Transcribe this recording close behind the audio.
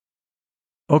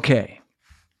Okay.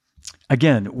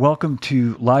 Again, welcome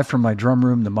to Live from My Drum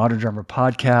Room, the Modern Drummer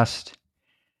podcast.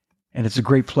 And it's a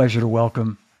great pleasure to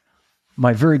welcome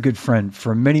my very good friend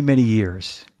for many, many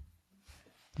years,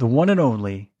 the one and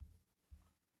only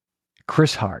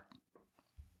Chris Hart.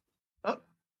 Oh.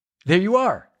 There you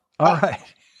are. All right.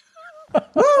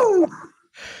 Woo!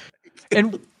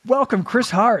 And welcome, Chris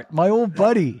Hart, my old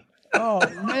buddy. Oh,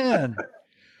 man.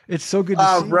 It's so good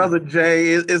to see Brother you.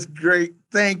 Jay, it's great.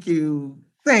 Thank you.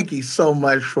 Thank you so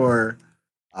much for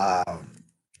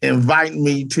inviting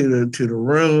me to the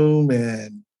room.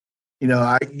 And, you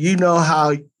know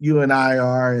how you and I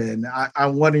are, and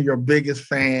I'm one of your biggest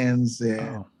fans.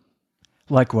 And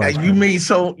likewise. you mean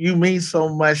so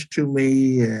much to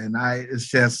me. And it's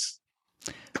just,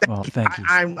 thank you.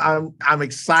 I'm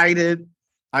excited.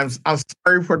 I'm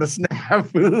sorry for the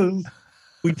snafus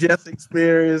we just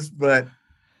experienced, but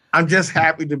I'm just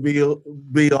happy to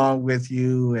be on with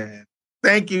you, and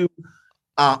thank you,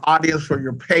 audience, for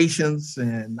your patience.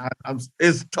 And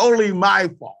it's totally my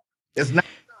fault. It's not.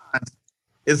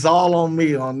 It's all on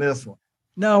me on this one.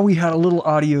 No, we had a little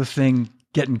audio thing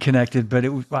getting connected, but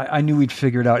I knew we'd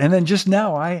figure it out. And then just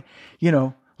now,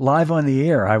 live on the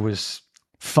air, I was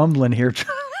fumbling here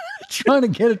trying to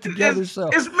get it together. It's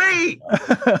me.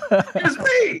 It's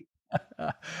me.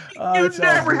 You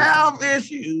never have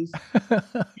issues.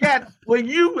 Yet when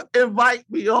you invite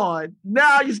me on,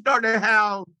 now you start to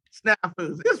have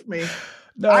snafus. It's me.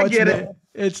 No, I get it.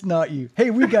 It's not you. Hey,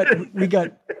 we got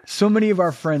so many of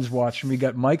our friends watching. We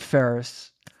got Mike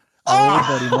Ferris, our old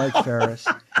buddy Mike Ferris,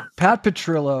 Pat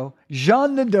Petrillo,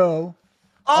 Jean Nadeau,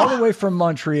 all the way from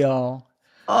Montreal.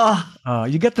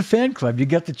 You get the fan club. You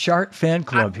get the chart fan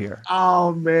club here.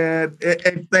 Oh, man.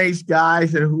 And thanks,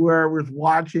 guys, and whoever's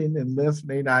watching and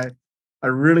listening. I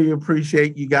really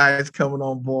appreciate you guys coming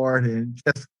on board, and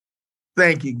just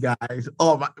thank you, guys.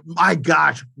 Oh, my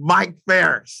gosh. Mike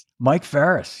Ferris. Mike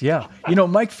Ferris, yeah.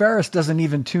 Mike Ferris doesn't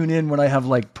even tune in when I have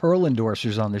like Pearl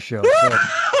endorsers on the show.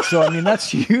 So I mean, that's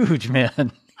huge,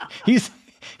 man. He's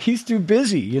too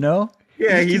busy, Yeah,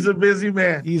 he's a busy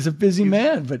man. He's a busy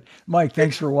man. But Mike,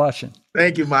 thanks for watching.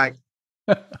 Thank you, Mike.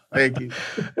 Thank you.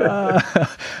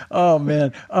 Oh,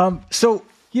 man. So,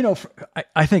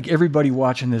 I think everybody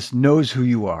watching this knows who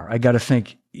you are. I got to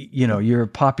think, you're a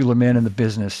popular man in the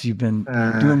business. You've been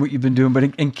doing what you've been doing.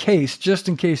 But just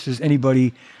in case there's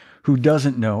anybody who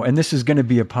doesn't know, and this is going to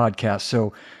be a podcast,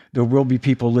 so there will be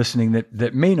people listening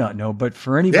that may not know. But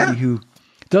for anybody who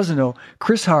doesn't know,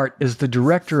 Chris Hart is the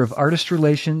Director of Artist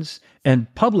Relations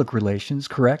and Public Relations,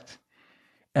 correct?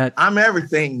 I'm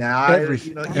everything now.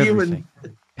 Everything.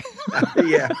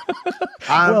 Yeah.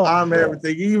 I'm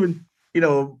everything. Even,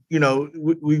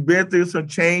 we've been through some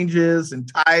changes and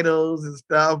titles and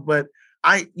stuff, but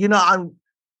I'm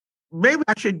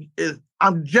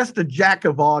just a jack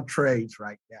of all trades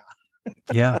right now.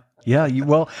 Yeah.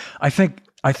 I think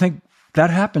that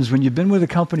happens when you've been with a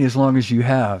company as long as you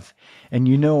have,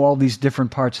 and all these different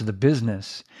parts of the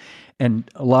business. And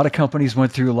a lot of companies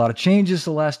went through a lot of changes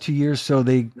the last 2 years, so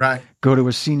they go to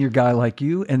a senior guy like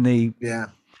you, and they,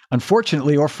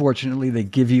 unfortunately or fortunately, they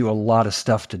give you a lot of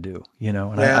stuff to do, and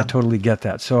I totally get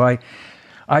that. So I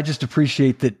just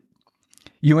appreciate that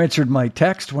you answered my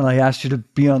text when I asked you to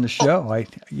be on the show.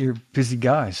 You're a busy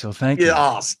guy, so thank you.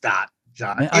 Oh, stop,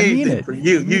 John. I mean it. For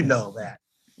you, you know that.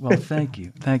 Well, thank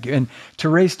you. And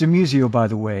Therese DeMuzio, by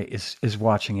the way, is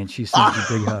watching, and she sends you a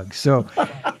big hug. So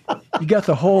you got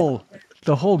the whole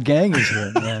gang is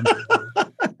here, man.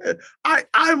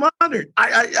 I'm honored.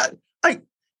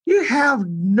 You have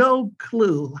no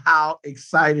clue how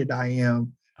excited I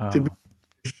am to be on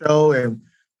the show, and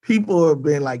people have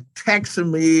been like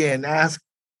texting me and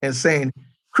saying,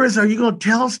 "Chris, are you going to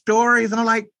tell stories?" And I'm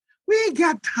like, "We ain't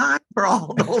got time for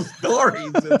all those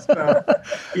stories and stuff."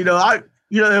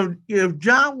 If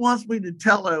John wants me to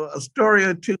tell a story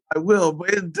or two, I will.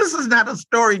 But this is not a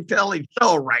storytelling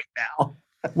show right now.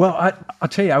 Well, I'll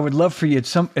tell you, I would love for you at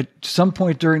some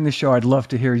point during the show. I'd love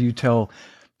to hear you tell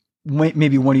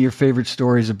maybe one of your favorite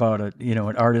stories about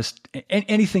an artist,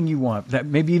 anything you want. That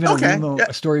maybe even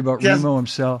a story about Remo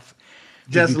himself.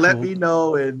 Just let me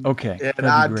know, and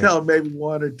I'll tell maybe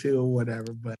one or two or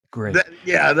whatever. But great,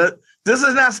 this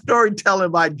is not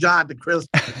storytelling by John to Chris.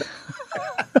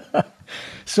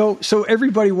 So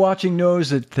everybody watching knows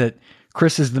that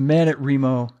Chris is the man at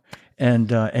Remo,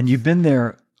 and you've been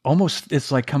there almost.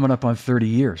 It's like coming up on 30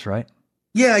 years, right?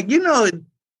 Yeah,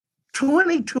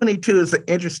 2022 is an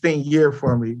interesting year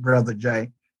for me, Brother Jay.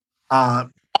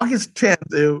 August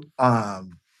 10th,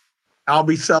 I'll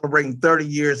be celebrating 30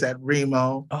 years at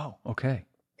Remo. Oh, okay.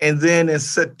 And then in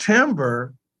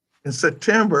September,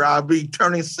 I'll be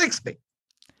turning 60.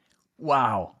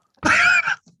 Wow.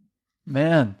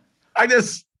 Man. I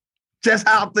just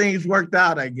how things worked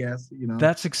out, I guess, you know.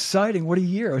 That's exciting. What a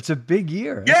year. It's a big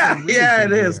year. Yeah, really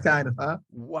it is year. kind of, huh?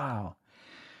 Wow.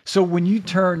 So when you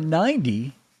turn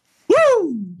 90,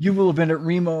 woo! You will have been at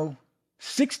Remo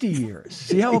 60 years.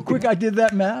 See how quick I did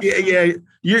that math? Yeah.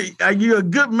 You're a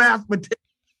good mathematician.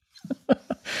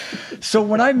 So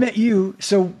when I met you,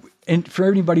 and for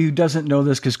anybody who doesn't know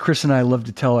this, because Chris and I love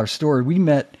to tell our story, we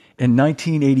met in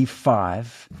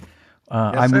 1985.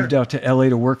 I moved out to LA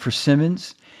to work for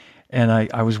Simmons, and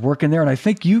I was working there. And I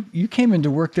think you came into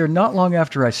work there not long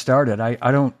after I started.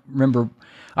 I don't remember.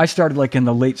 I started like in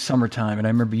the late summertime, and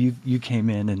I remember you came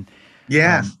in, and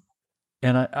yes.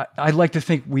 And I'd like to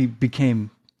think we became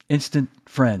instant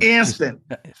friends.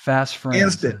 Fast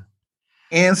friends.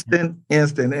 Instant.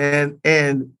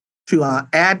 And to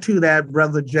add to that,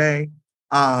 Brother Jay,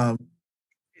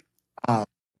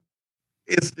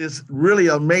 it's really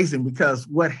amazing because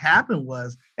what happened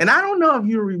was, and I don't know if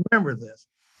you remember this,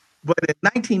 but in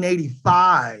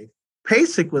 1985,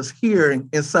 PASIC was here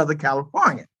in Southern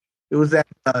California. It was at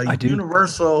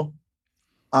Universal.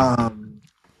 The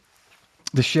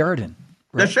Sheraton.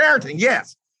 Right? The Sheraton,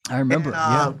 yes. I remember.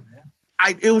 And,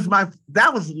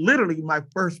 that was literally my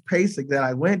first PASIC that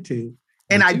I went to.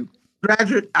 And I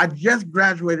just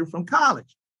graduated from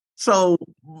college. So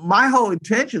my whole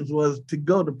intentions was to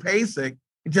go to PASIC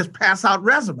and just pass out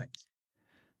resumes.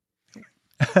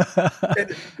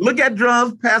 Look at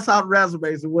drums, pass out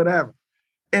resumes or whatever.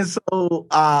 And so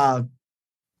all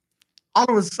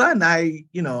of a sudden,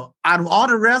 out of all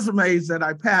the resumes that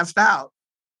I passed out,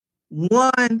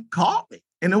 one called me,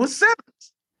 and it was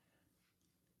Simmons.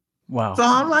 Wow. So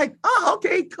I'm like, oh,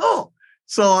 okay, cool.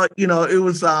 So, it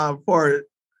was for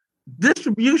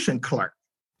distribution clerk.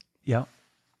 Yeah.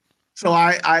 So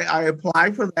I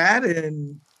applied for that,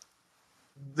 and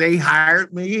they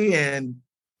hired me, and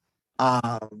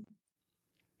then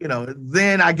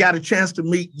I got a chance to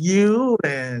meet you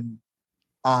and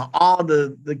all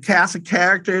the cast of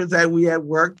characters that we had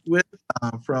worked with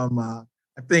from I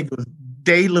think it was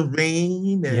Dave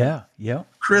Levine and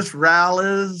Chris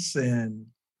Rallis and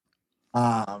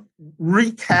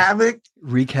Wreak Havoc.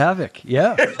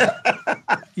 Yeah.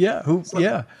 Yeah.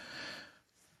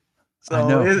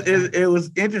 So it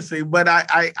was interesting, but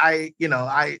I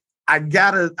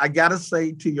gotta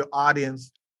say to your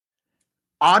audience,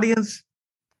 I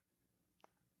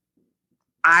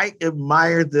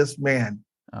admire this man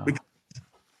because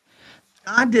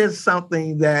I did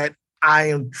something that I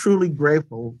am truly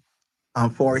grateful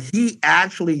for. He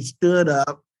actually stood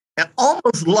up and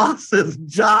almost lost his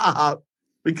job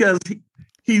because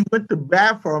he went to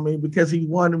bat for me because he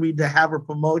wanted me to have a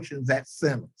promotions at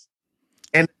Simmons.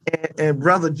 And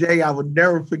Brother Jay, I would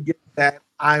never forget that.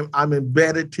 I'm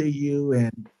indebted to you,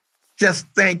 and just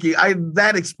thank you.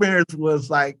 That experience was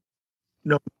like,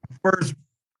 first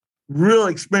real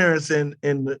experience in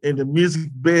the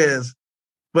music biz,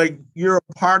 but you're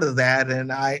a part of that,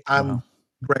 and I'm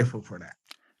grateful for that.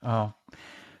 Oh,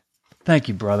 thank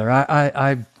you, brother.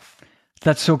 I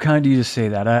that's so kind of you to say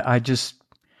that.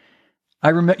 I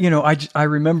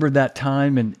remember that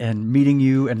time and meeting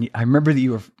you, and I remember that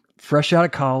you were fresh out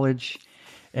of college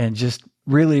and just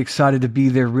really excited to be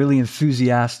there, really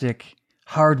enthusiastic,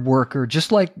 hard worker,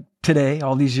 just like today,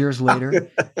 all these years later,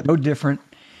 no different.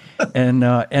 And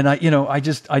that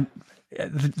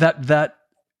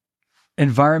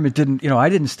environment didn't, I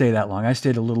didn't stay that long. I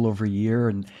stayed a little over a year,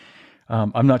 and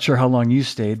I'm not sure how long you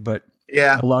stayed, but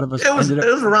a lot of us it was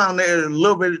around there, a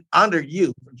little bit under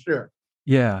you for sure.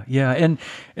 Yeah.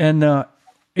 And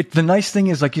the nice thing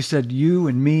is, like you said, you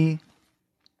and me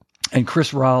and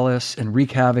Chris Rallis and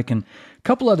Wreak Havoc and a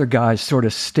couple other guys sort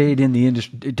of stayed in the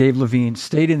industry. Dave Levine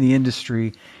stayed in the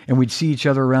industry, and we'd see each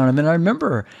other around. And then I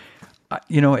remember,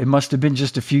 it must have been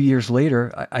just a few years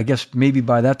later. I guess maybe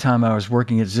by that time I was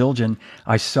working at Zildjian.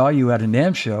 I saw you at a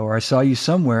NAMM show, or I saw you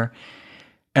somewhere.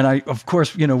 And of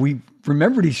course, we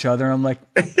remembered each other. And I'm like,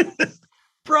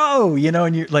 bro,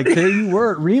 and you're like, there you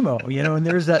were at Remo, and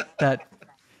there's that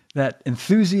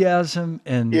enthusiasm,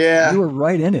 and you were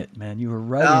right in it, man. You were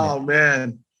right in it. Oh,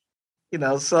 man.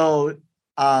 So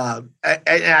I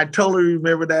totally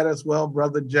remember that as well,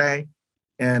 Brother Jay.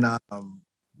 And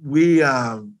we,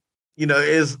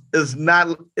 it's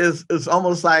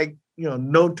almost like,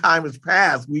 no time has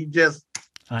passed. We just,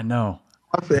 I know.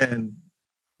 And,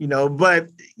 but,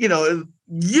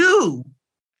 you,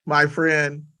 my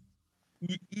friend,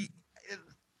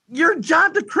 you're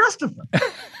John DeChristopher.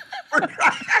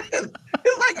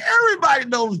 It's like everybody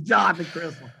knows John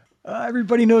DeChristopher.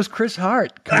 Everybody knows Chris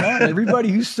Hart. Come on, everybody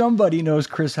who's somebody knows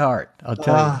Chris Hart. I'll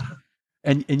tell you.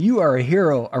 And you are a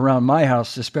hero around my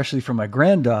house, especially for my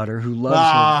granddaughter who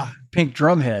loves her pink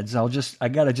drum heads. I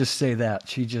gotta just say that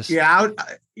she just I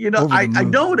don't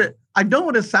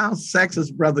want to sound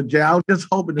sexist, Brother Jay. I was just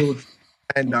hoping it was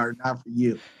granddaughter, not for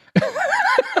you.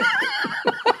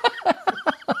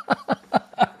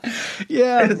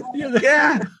 Yeah.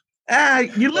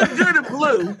 You look good in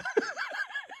blue.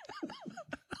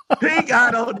 Pink,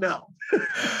 I don't know.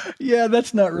 Yeah,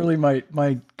 that's not really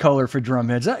my color for drum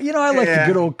heads. I like the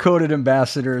good old coated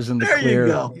ambassadors and the there clear.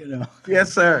 You go.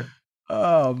 Yes, sir.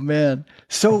 Oh man.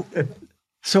 So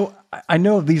I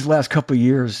know these last couple of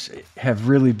years have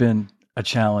really been a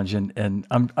challenge, and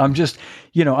I'm just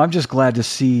glad to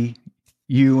see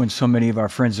you and so many of our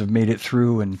friends have made it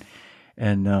through, and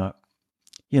I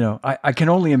can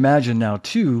only imagine now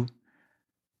too.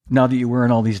 Now that you're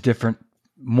wearing all these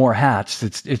more hats,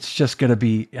 it's just going to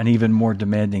be an even more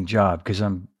demanding job because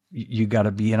you got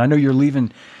to be. And I know you're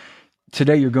leaving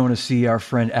today. You're going to see our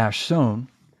friend Ash Sohn.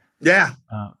 Yeah.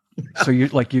 So you're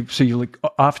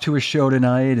off to a show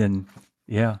tonight, and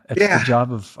it's the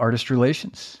job of artist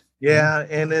relations. Yeah,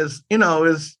 and it's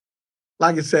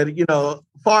like I said,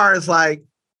 far as like,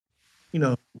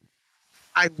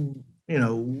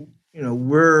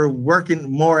 we're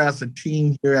working more as a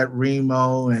team here at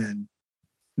Remo, and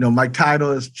my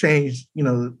title has changed,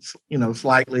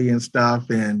 slightly and stuff,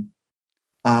 and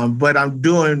but I'm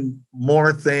doing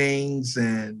more things,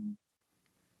 and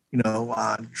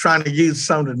trying to use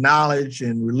some of the knowledge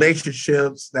and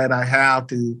relationships that I have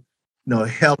to,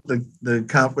 help the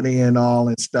company and all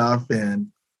and stuff, and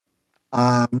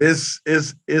it's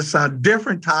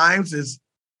different times, it's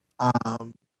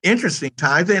interesting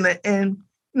times, and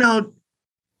that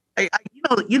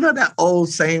old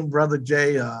saying, Brother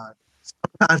Jay,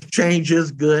 sometimes change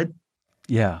is good.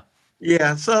 Yeah.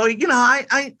 Yeah. So,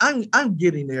 I'm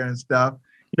getting there and stuff.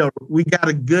 We got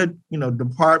a good,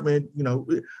 department,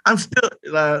 I'm still,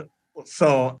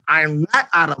 so I'm not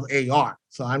out of AR.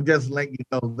 So I'm just letting you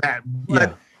know that.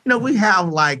 But, we have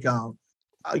like, our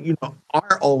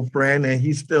old friend, and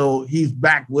he's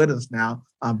back with us now,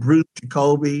 Bruce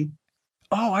Jacoby.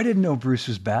 Oh, I didn't know Bruce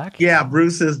was back. Yeah, we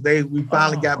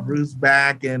finally got Bruce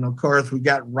back, and of course we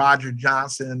got Roger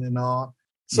Johnson and all.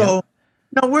 So,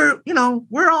 we're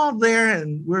all there,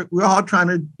 and we're all trying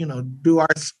to, do our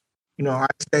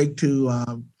stake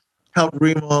to help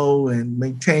Remo and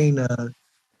maintain, the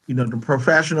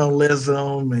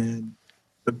professionalism and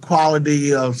the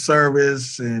quality of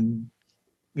service and,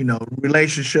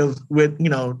 relationships with,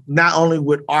 not only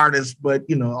with artists, but,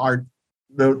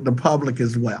 the public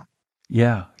as well.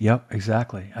 Yeah. Yep.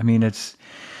 Exactly. I mean,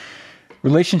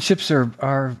 relationships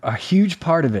are a huge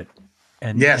part of it,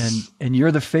 and yes, and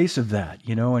you're the face of that,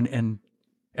 and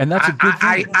that's a good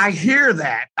thing. I hear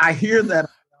that,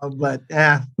 but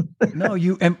yeah. No,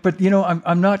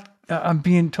 I'm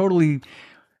being totally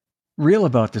real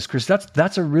about this, Chris.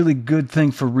 That's a really good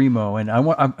thing for Remo, and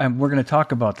we're going to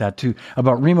talk about that too,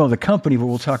 about Remo the company, but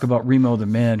we'll talk about Remo the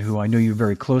man, who I know you're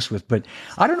very close with. But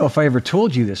I don't know if I ever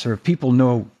told you this, or if people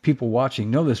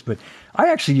watching know this, but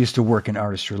I actually used to work in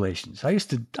artist relations. I used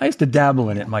to dabble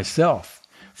in it myself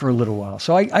for a little while,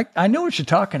 so I know what you're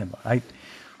talking about.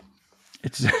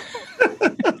 It's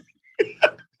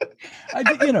a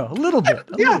little bit,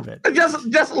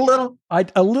 just a little,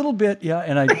 a little bit, yeah,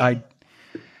 and I.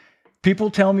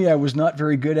 People tell me I was not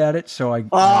very good at it, so I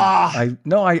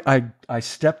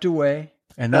stepped away,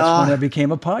 and that's when I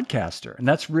became a podcaster, and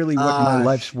that's really what my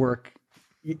life's work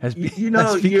has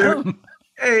become.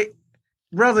 Hey,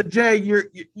 Brother Jay, you're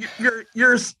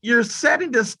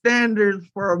setting the standards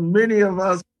for many of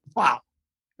us. Wow.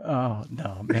 Oh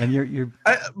no, man, you're.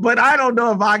 But I don't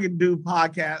know if I can do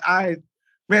podcast. I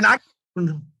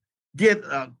can get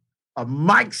a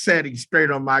mic setting straight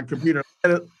on my computer,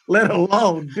 let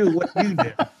alone do what you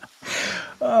do.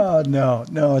 Oh no,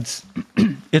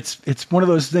 it's one of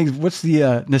those things. What's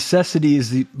the necessity is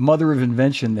the mother of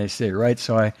invention, they say, right?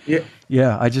 So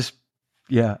it's just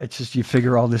you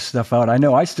figure all this stuff out. I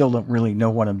know I still don't really know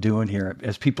what I'm doing here.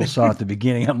 As people saw at the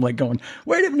beginning, I'm like going,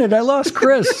 wait a minute, I lost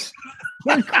Chris.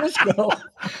 Where'd Chris go?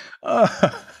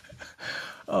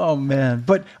 Oh man,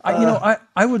 but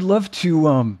I would love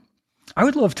to. I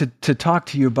would love to talk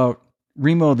to you about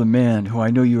Remo the man, who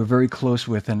I know you were very close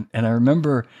with. And I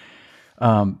remember,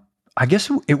 I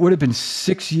guess it would have been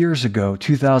 6 years ago,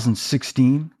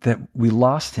 2016, that we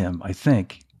lost him, I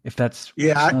think, if that's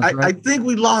right. I think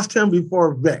we lost him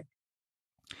before Vic.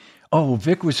 Oh,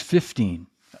 Vic was 15.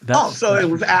 So it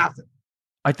was after.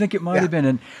 I think it might have been.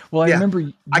 And I remember.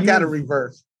 I got a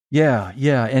reverse. Yeah,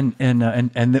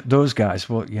 and those guys.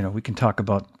 Well, we can talk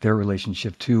about their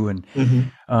relationship too. And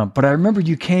but I remember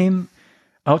you came.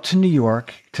 out to New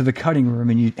York to the cutting room,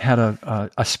 and you had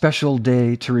a special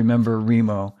day to remember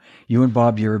Remo, you and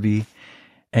Bob Yerby,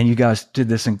 and you guys did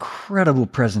this incredible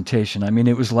presentation. I mean,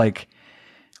 it was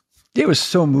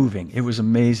so moving. It was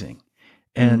amazing.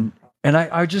 And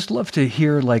I just love to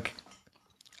hear like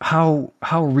how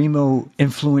Remo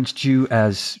influenced you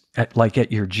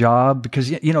at your job, because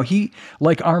he,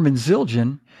 like Armin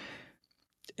Zildjian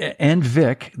and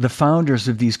Vic, the founders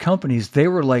of these companies, they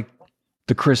were like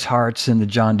the Chris Harts and the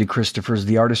John DeChristopher's,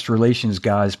 the artist relations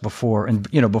guys before, and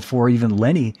before even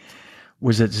Lenny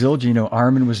was at Zildjian,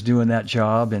 Armin was doing that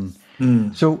job. And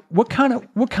so what kind of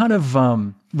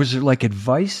was there like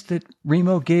advice that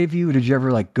Remo gave you? Did you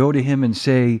ever like go to him and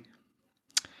say,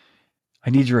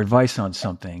 I need your advice on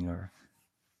something? Or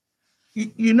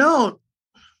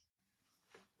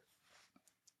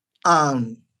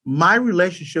my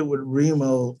relationship with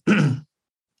Remo,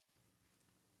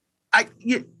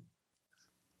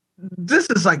 this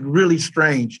is like really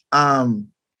strange.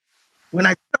 When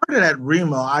I started at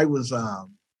Remo, I was a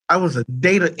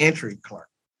data entry clerk,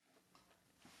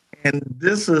 and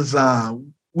this is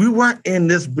we weren't in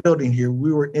this building here.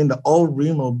 We were in the old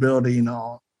Remo building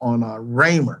on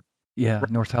Raymer. Yeah,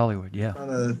 North Hollywood. Yeah,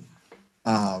 on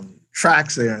the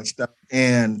tracks there and stuff,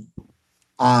 and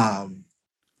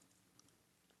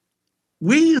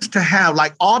we used to have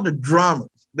like all the drummers.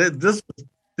 This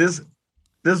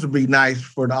would be nice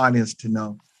for the audience to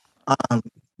know.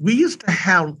 We used to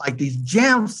have like these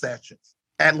jam sessions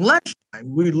at lunchtime.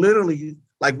 We literally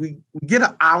we get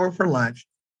an hour for lunch.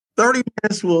 30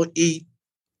 minutes we'll eat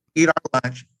our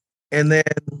lunch, and then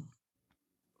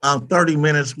 30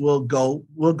 minutes we'll go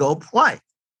play.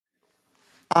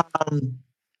 And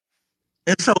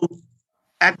so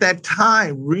at that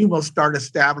time, Remo started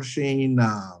establishing,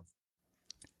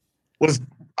 was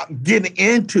getting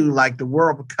into like the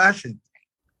world of percussion.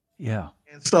 Yeah.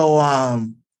 And so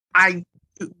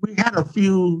we had a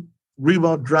few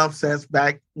Remo drum sets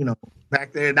back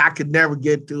there, and I could never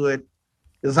get to it.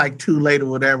 It was like too late or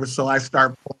whatever. So I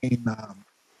started playing,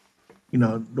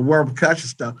 the world of percussion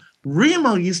stuff.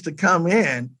 Remo used to come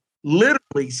in,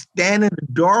 literally stand in the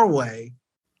doorway,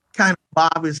 kind of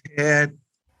bob his head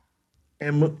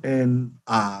and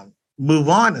move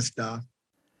on and stuff.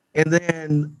 And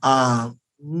then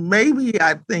maybe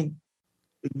I think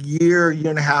a year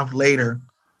and a half later,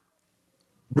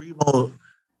 Remo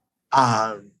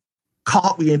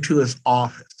called me into his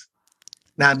office.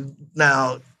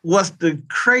 Now, what's the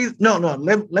crazy? No,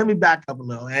 let me back up a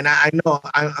little. And I know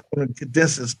I'm going to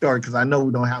condense this story because I know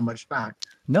we don't have much time.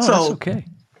 No, that's okay.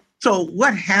 So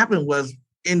what happened was,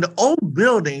 in the old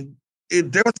building,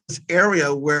 there was this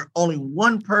area where only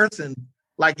one person,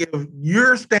 like if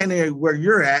you're standing where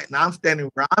you're at and I'm standing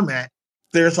where I'm at,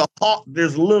 there's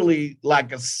literally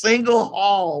like a single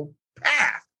hall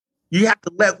path. You have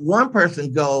to let one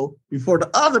person go before the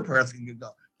other person can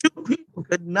go. Two people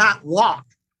could not walk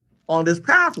on this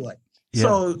pathway. Yeah.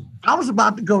 So I was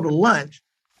about to go to lunch,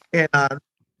 and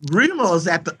Remo is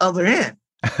at the other end.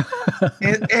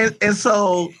 and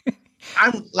so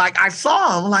I'm like, I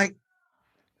saw him like,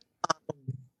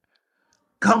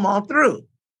 come on through.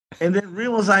 And then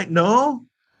Remo's like, no,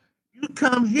 you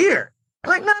come here. I'm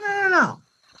like, no.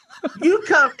 You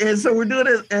come. And so we're doing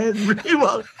this. And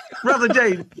Remo, Brother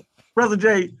Jay,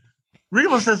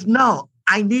 Remo says, no,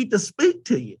 I need to speak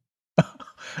to you.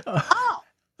 Oh.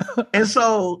 And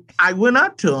so I went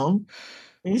up to him,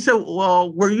 and he said,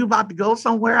 well, were you about to go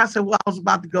somewhere? I said, well, I was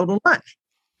about to go to lunch.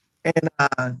 And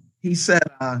he said,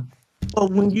 well,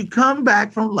 when you come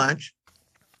back from lunch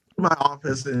to my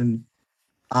office, and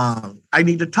I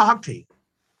need to talk to you.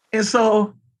 And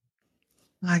so,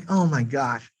 like, oh my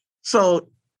gosh. So,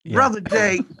 yeah. Brother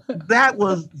Jay, that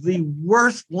was the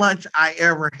worst lunch I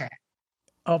ever had.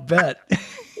 I'll bet.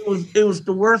 It was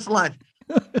the worst lunch.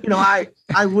 I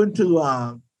went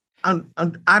to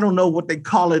I don't know what they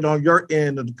call it on your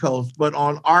end of the coast, but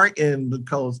on our end of the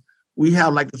coast, we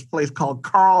have like this place called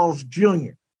Carl's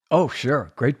Jr. Oh,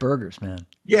 sure. Great burgers, man.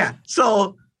 Yeah.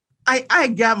 So I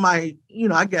got I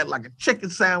got like a chicken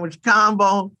sandwich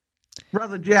combo.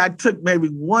 Brother Jay, I took maybe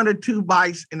one or two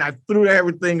bites and I threw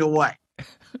everything away.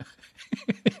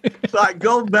 So I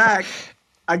go back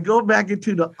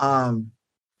into the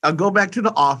I go back to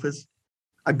the office.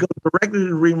 I go directly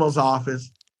to Remo's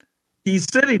office. He's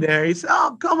sitting there. He said,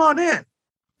 oh, come on in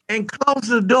and close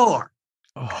the door.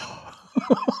 Oh.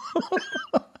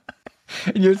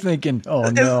 You're thinking, oh,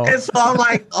 no. And so I'm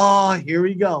like, oh, here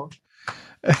we go.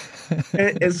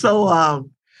 and so I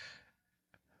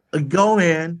go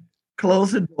in,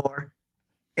 close the door,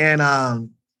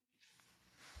 and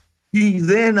he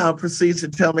then proceeds to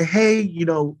tell me, hey,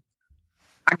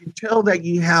 I can tell that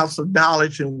you have some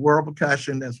knowledge in world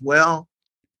percussion as well.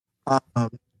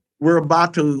 We're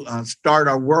about to start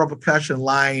our world percussion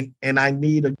line, and I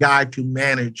need a guy to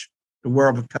manage the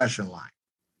world percussion line.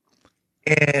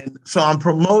 And so I'm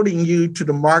promoting you to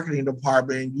the marketing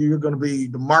department. You're going to be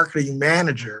the marketing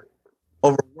manager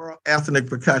over World Ethnic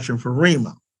Percussion for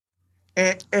Remo.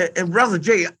 And Brother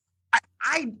Jay,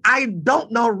 I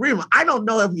don't know Remo. I don't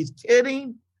know if he's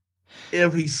kidding,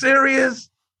 if he's serious.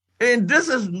 And this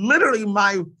is literally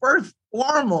my first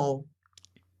formal,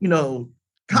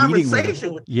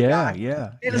 conversation with the guy.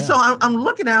 Yeah. And so I'm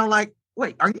looking at him like,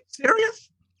 wait, are you serious?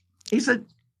 He said,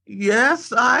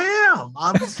 yes, I am.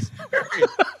 I'm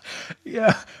serious.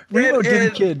 Yeah, Remo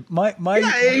didn't kid.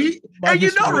 He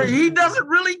doesn't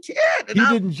really kid. And he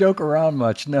didn't joke around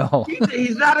much. No,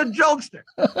 he's not a jokester.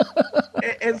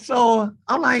 and so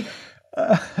I'm like,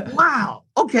 wow,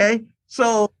 okay.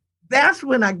 So that's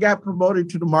when I got promoted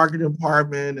to the marketing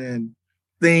department, and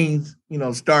things,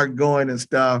 start going and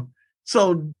stuff.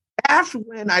 So that's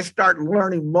when I started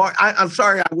learning more. I'm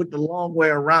sorry I went the long way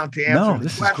around to answer. No,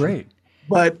 this is great.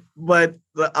 But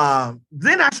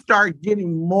then I started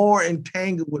getting more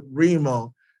entangled with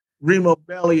Remo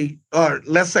Belli, or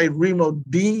let's say Remo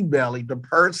D. Belli, the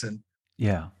person.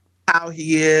 Yeah. How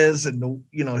he is, and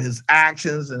his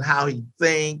actions and how he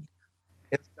thinks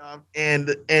and stuff.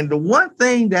 And the one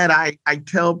thing that I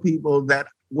tell people, that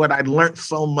what I learned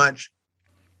so much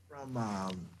from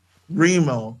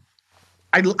Remo,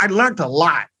 I learned a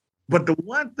lot. But the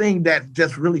one thing that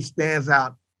just really stands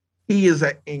out, he is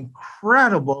an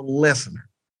incredible listener.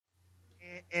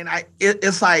 And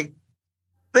it's like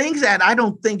things that I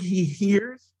don't think he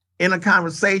hears in a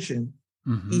conversation,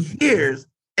 he hears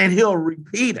and he'll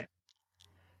repeat it.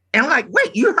 And I'm like,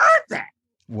 wait, you heard that?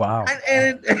 Wow.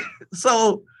 And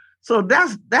so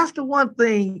that's the one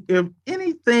thing. If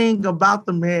anything about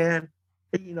the man,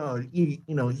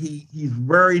 he's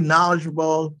very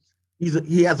knowledgeable.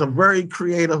 He has a very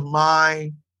creative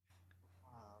mind.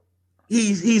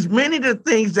 He's many of the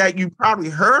things that you probably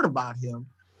heard about him.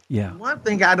 Yeah. One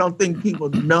thing I don't think people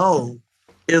know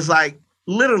is, like,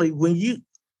 literally when you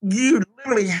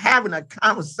literally having a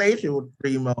conversation with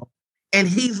Remo, and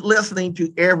he's listening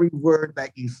to every word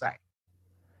that you say.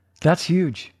 That's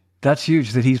huge. That's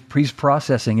huge that he's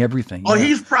processing everything. Oh,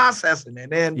 he's processing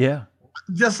it. And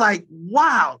just like,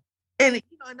 wow. And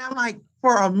and I'm like,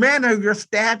 for a man of your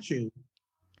stature,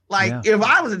 like, if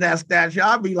I was in that statue,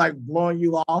 I'd be like blowing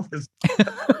you off.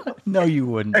 No, you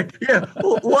wouldn't. Yeah,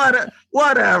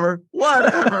 whatever.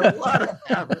 But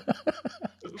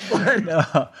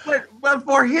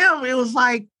for him, it was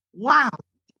like, wow,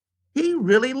 he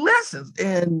really listens.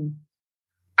 And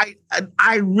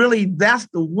I really, that's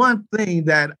the one thing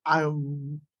that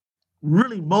I'm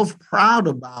really most proud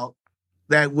about,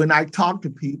 that when I talk to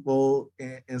people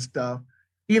and stuff,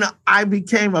 I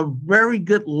became a very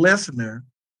good listener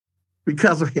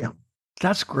because of him.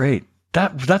 That's great.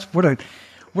 That's what a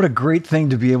great thing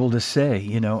to be able to say,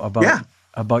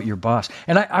 about your boss.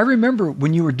 And I remember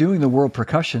when you were doing the World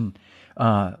Percussion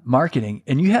marketing,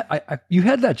 and you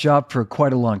had that job for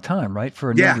quite a long time, right?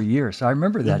 For a number of years. I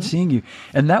remember that, seeing you,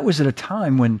 and that was at a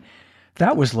time when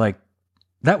that was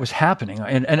happening,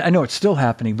 and I know it's still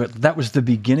happening, but that was the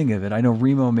beginning of it. I know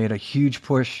Remo made a huge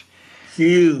push.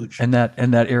 Huge. And that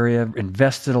area,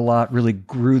 invested a lot, really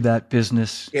grew that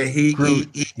business. Yeah, he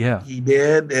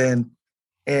did.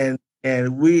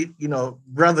 And we,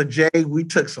 Brother Jay, we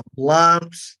took some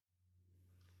lumps.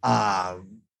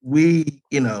 We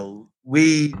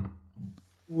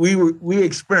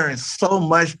experienced so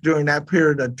much during that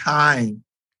period of time.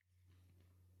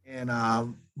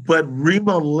 And but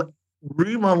Remo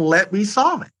let me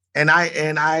solve it. And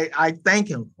I thank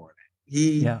him for that.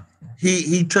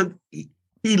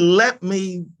 He let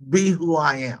me be who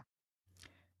I am.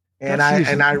 And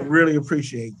I really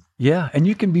appreciate it. Yeah. And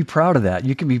you can be proud of that.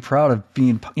 You can be proud of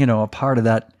being, a part of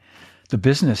that, the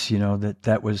business,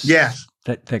 that was,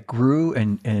 that grew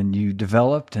and you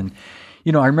developed. And,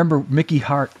 I remember Mickey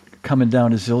Hart coming down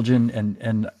to Zildjian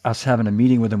and us having a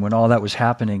meeting with him when all that was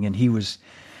happening. And he was,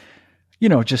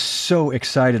 just so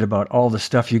excited about all the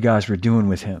stuff you guys were doing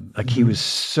with him. Like, he was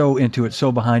so into it,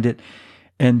 so behind it.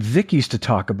 And Vic used to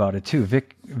talk about it too.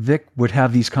 Vic would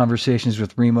have these conversations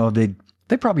with Remo. They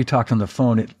probably talked on the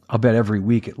phone, I'll bet, every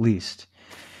week at least.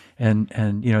 And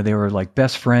they were like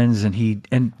best friends.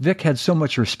 And Vic had so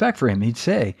much respect for him. He'd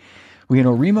say,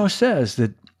 well, Remo says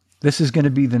that this is going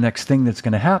to be the next thing that's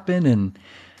going to happen. And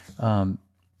I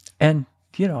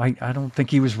don't think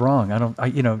he was wrong.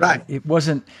 Right. It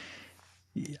wasn't.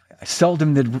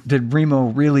 Seldom did Remo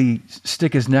really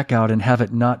stick his neck out and have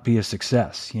it not be a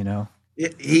success.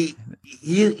 He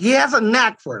has a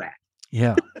knack for that.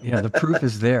 Yeah. Yeah. The proof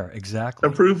is there. Exactly.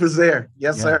 The proof is there.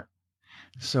 Yes, Yeah. sir.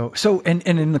 So, and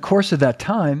in the course of that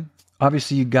time,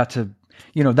 obviously you got to,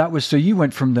 that was, so you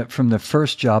went from the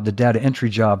first job, the data entry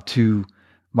job, to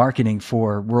marketing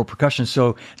for World Percussion.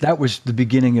 So that was the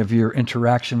beginning of your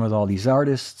interaction with all these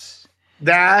artists.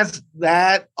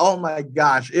 That. Oh my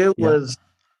gosh. It was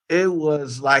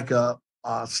like a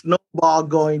snowball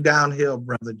going downhill,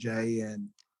 Brother Jay. And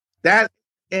that's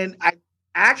when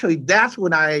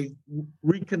I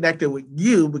reconnected with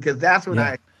you, because that's when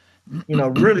I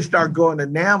really start going to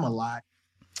NAMM a lot,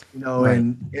 Right.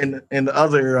 and the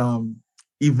other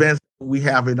events we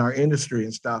have in our industry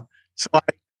and stuff. So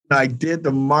I did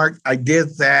I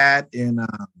did that, and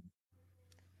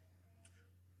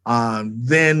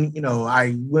then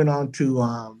I went on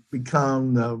to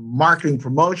become the marketing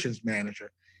promotions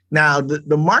manager. Now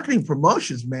the marketing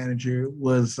promotions manager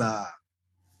was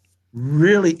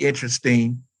really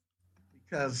interesting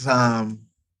because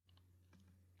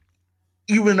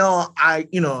even though I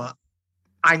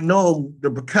know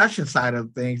the percussion side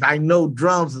of things, I know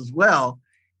drums as well,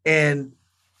 and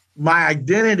my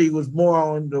identity was more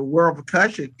on the World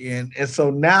Percussion end, and so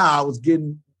now I was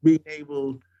being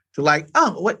able to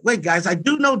wait guys, I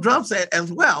do know drum set as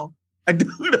well. I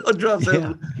do know drum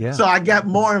set. Yeah. So I got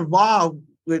more involved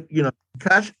with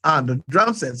percussion on the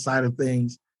drum set side of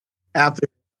things after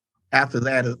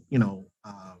that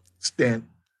stint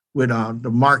with the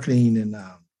marketing and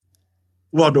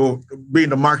being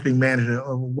the marketing manager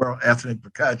of World Ethnic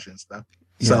Percussion stuff.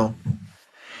 Yeah. So,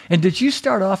 and did you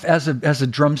start off as a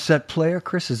drum set player,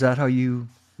 Chris? Is that how you?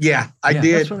 Yeah, I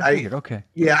did. That's what I figured. Okay.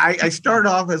 Yeah, I started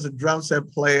off as a drum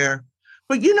set player,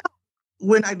 but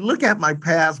when I look at my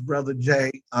past, Brother Jay,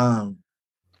 I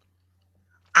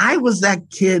was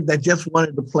that kid that just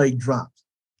wanted to play drums.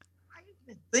 I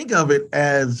didn't think of it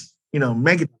as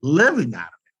making a living out of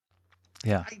it.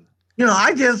 Yeah.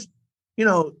 I just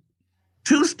 2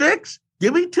 sticks,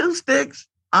 give me 2 sticks,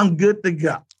 I'm good to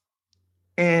go.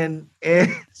 And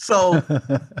so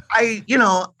I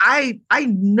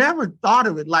never thought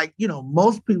of it like,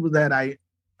 most people that I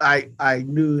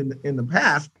knew in the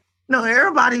past,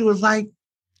 everybody was like,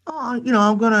 oh,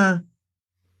 I'm gonna,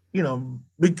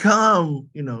 become,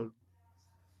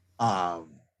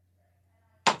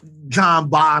 John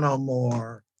Bonham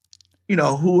or,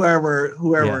 whoever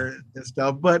and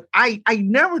stuff. But I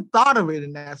never thought of it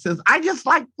in that sense. I just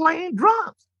like playing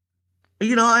drums,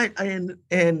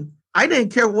 and I didn't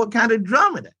care what kind of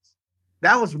drum it is.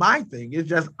 That was my thing. It's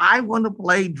just, I want to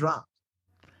play drums.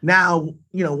 Now,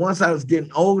 once I was getting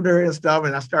older and stuff,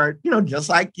 and I started, just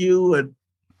like you and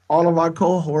all of our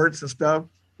cohorts and stuff,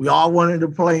 we all wanted to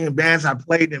play in bands. I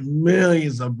played in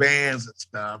millions of bands and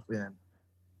stuff. And,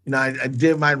 I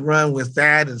did my run with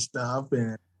that and stuff.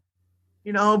 And,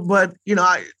 but,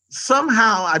 I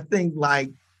think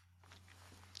like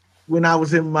when I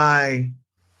was in my,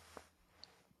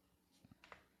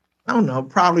 I don't know,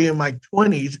 probably in my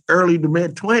 20s, early to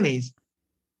mid 20s,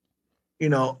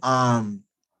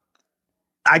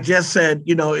 I just said,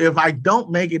 if I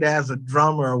don't make it as a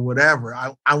drummer or whatever,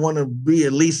 I want to be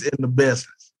at least in the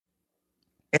business.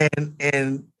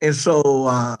 And so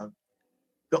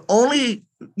the only,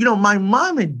 my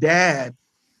mom and dad,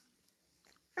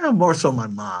 and more so my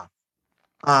mom,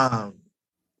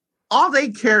 all they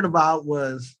cared about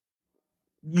was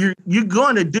you're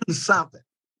going to do something.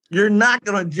 You're not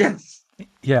going to just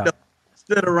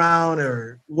sit around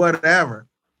or whatever.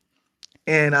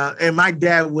 And my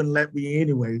dad wouldn't let me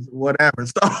anyways, whatever.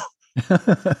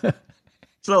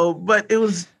 So, but it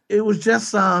was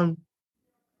just trying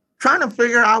to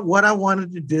figure out what I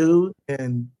wanted to do.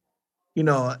 And,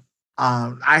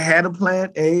 I had a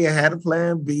plan A, I had a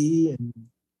plan B,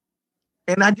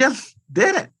 and I just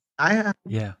did it.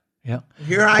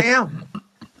 Here I am.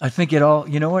 I think it all,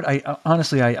 I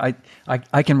honestly,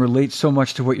 I can relate so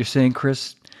much to what you're saying,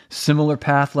 Chris. Similar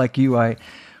path like you.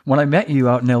 When I met you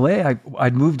out in LA,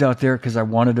 I'd moved out there because I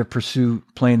wanted to pursue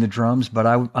playing the drums, but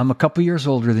I'm a couple years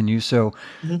older than you. So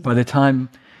by the time,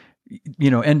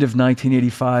 end of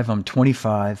 1985, I'm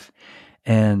 25,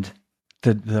 and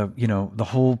the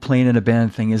whole playing in a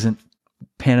band thing isn't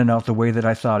panning out the way that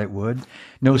I thought it would.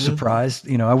 No surprise.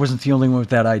 I wasn't the only one with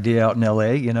that idea out in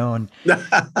LA,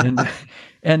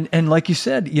 and like you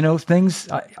said, things,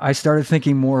 I started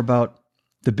thinking more about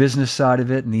the business side of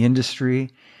it and the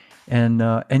industry. And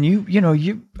I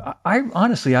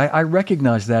honestly, I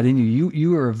recognize that in you.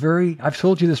 You are I've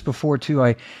told you this before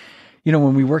too.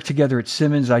 When we worked together at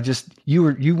Simmons,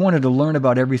 you wanted to learn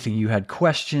about everything. You had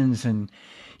questions, and,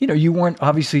 you weren't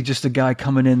obviously just a guy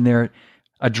coming in there,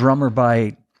 a drummer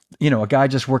by, a guy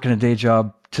just working a day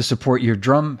job, to support your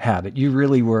drum habit. You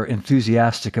really were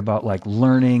enthusiastic about like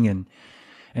learning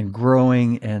and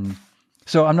growing. And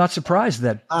so I'm not surprised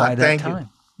that by that time.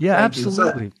 Yeah, thank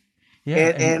absolutely. You. So,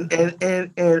 yeah.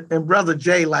 And Brother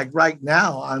Jay, like right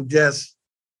now, I'm just,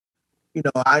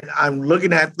 I'm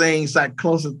looking at things like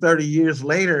close to 30 years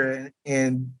later,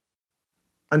 and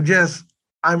I'm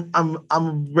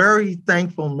a very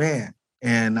thankful man.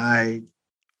 And I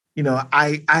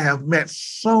have met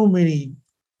so many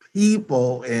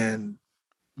people, and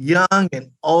young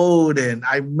and old, and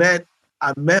I met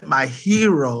my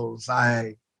heroes.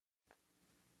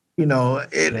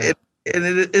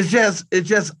 It's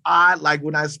just odd. Like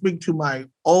when I speak to my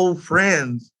old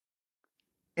friends,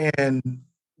 and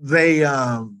they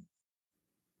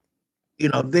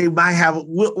they might have.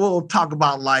 We'll talk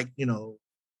about like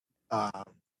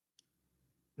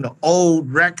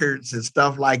old records and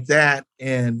stuff like that,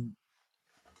 and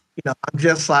I'm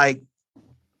just like,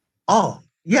 oh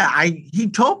yeah, he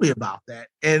told me about that,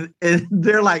 and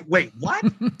they're like, wait, what?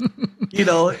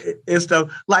 And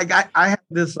stuff. Like I have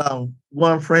this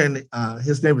one friend,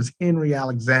 his name is Henry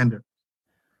Alexander,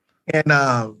 and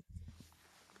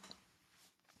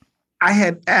I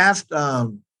had asked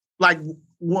like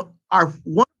one of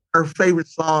our favorite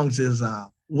songs is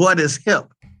 "What Is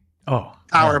Hip." Oh,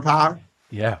 Tower of Power.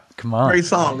 Yeah, come on. Great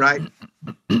song, right?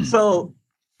 So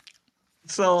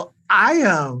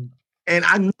I and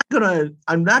I'm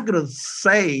not gonna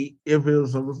say if it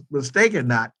was a mistake or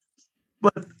not,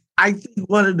 but I think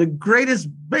one of the greatest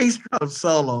bass drum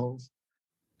solos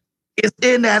is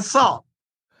in that song.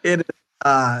 It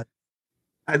let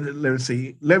me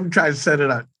see. Let me try to set it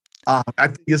up. I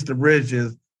think it's the bridge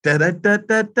is da da da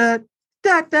da da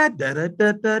da da da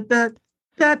da da da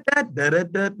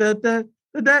da da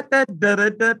da da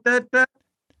da da da.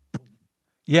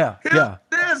 Yeah.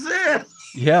 That's it.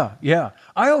 Yeah.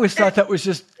 I always thought that was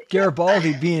just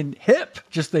Garibaldi being hip,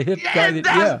 just the hip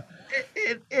guy.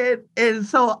 And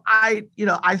so I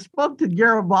spoke to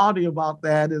Garibaldi about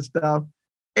that and stuff,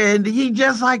 and he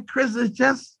just like, Chris, it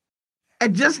just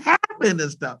happened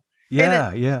and stuff.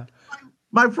 Yeah.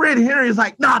 My friend Henry is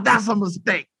like, no, that's a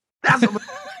mistake. That's a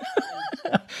mistake.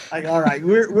 Like, all right,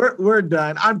 we're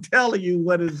done. I'm telling you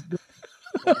what is good.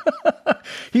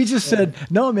 He just said,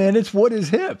 "No, man, it's what is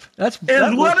hip.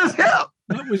 What is hip.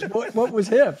 That was what was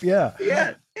hip. Yeah.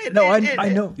 Yeah. I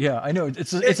know. Yeah, I know.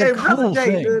 It's a cool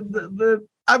thing.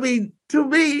 I mean, to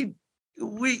me,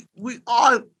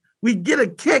 we get a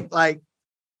kick like,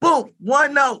 boom,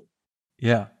 one note.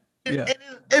 Yeah. It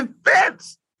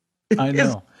fits. I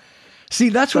know. See,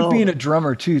 that's what being a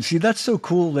drummer too. See, that's so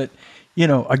cool that,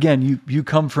 again, you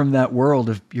come from that world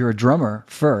of you're a drummer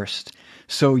first.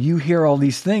 So you hear all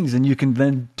these things and you can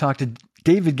then talk to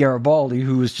David Garibaldi,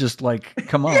 who is just like,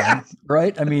 come on,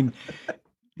 right? I mean,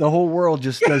 the whole world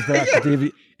just does that to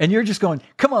David. And you're just going,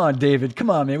 come on, David, come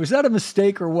on, man. Was that a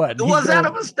mistake or what? That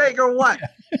a mistake or what?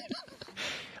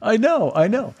 I know.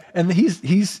 And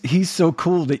he's so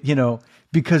cool that,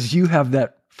 because you have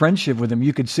that friendship with him,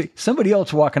 you could see somebody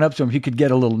else walking up to him, he could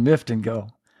get a little miffed and go,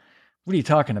 what are you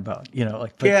talking about?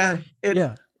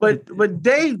 But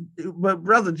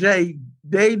Brother Jay,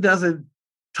 Dave doesn't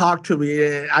talk to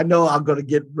me. I know I'm going to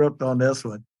get ripped on this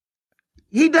one.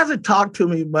 He doesn't talk to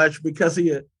me much because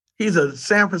he's a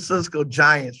San Francisco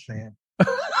Giants fan.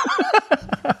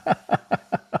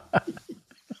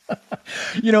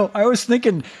 I was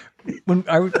thinking when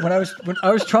I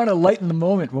was trying to lighten the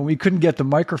moment when we couldn't get the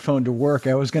microphone to work,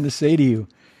 I was going to say to you,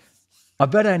 I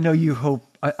bet I know you hope.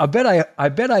 I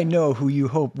bet I know who you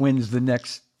hope wins the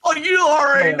next. Oh, you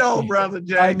already know, Brother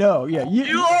Jay. I know. Yeah,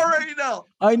 you already know.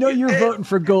 I know you're voting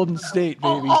for Golden State,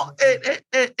 baby.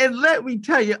 And let me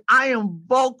tell you, I am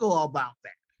vocal about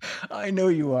that. I know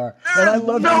you are. And I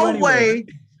love you anyway.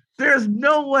 There's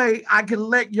no way I can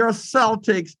let your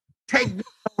Celtics take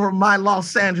over my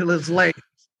Los Angeles Lakers.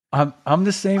 I'm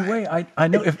the same way. I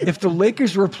know if the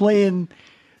Lakers were playing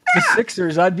the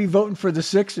Sixers, I'd be voting for the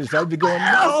Sixers. I'd be going,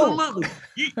 no. Absolutely.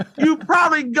 You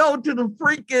probably go to the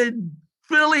freaking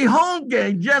Philly home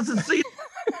game just to see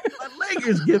the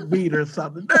Lakers get beat or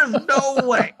something. There's no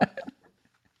way.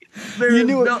 You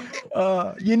knew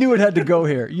it had to go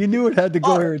here. You knew it had to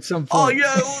go here at some point.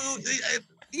 Oh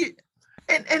yeah.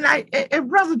 And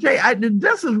Brother Jay,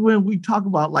 this is when we talk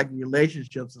about like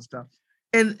relationships and stuff.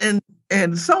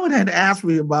 And someone had asked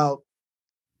me about,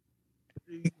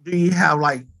 do you have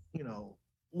like,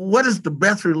 what is the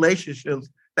best relationships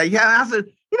that you have? I said,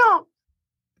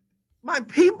 my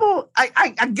people, I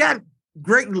got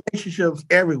great relationships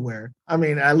everywhere. I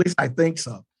mean, at least I think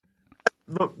so.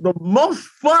 The most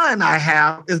fun I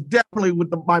have is definitely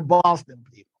with my Boston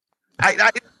people.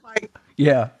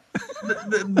 Yeah.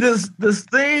 this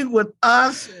thing with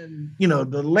us and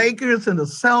the Lakers and the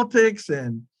Celtics,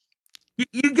 and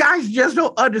you guys just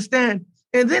don't understand.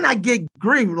 And then I get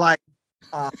grief like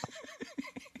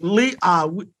Lee.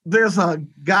 There's a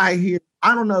guy here.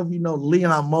 I don't know if you know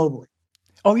Leon Mobley.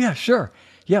 Oh yeah, sure.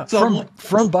 Yeah, so,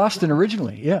 from Boston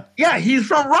originally. Yeah. Yeah, he's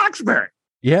from Roxbury.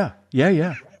 Yeah.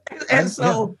 And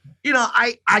so,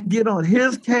 I get on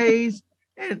his case,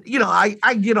 and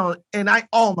I get on, and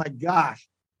oh my gosh,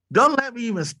 don't let me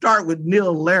even start with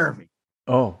Neil Larrabee.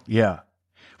 Oh yeah.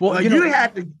 Well, you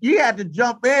had to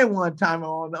jump in one time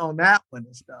on that one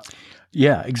and stuff.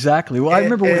 Yeah, exactly. Well, I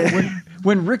remember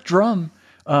when Rick Drum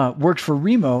worked for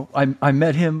Remo. I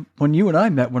met him when you and I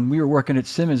met when we were working at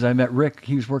Simmons. I met Rick.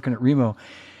 He was working at Remo.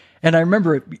 And I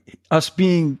remember us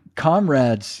being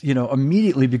comrades,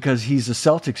 immediately because he's a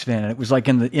Celtics fan. And it was like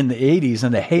in the 80s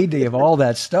and the heyday of all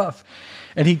that stuff.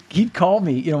 And he'd call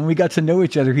me, when we got to know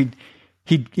each other, he'd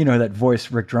that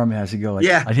voice Rick Drum has, he'd go like,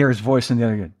 I'd hear his voice in the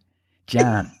other end.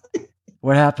 John,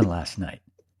 what happened last night?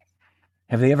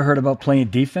 Have they ever heard about playing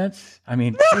defense? I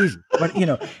mean, geez, but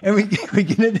and we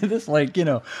get into this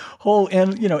whole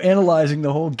analyzing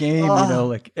the whole game,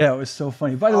 it was so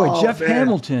funny. By the way, Jeff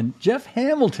Hamilton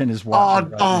is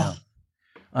watching right now.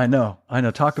 I know.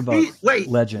 Talk about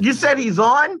legend. You said he's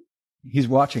on? He's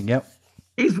watching. Yep.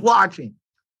 He's watching.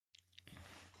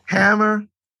 Hammer,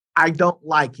 I don't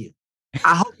like you.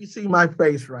 I hope you see my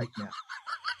face right now.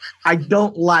 I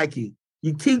don't like you.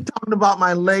 You keep talking about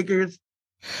my Lakers.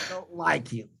 I don't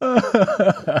like you.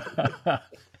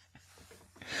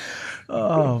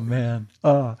 Oh man.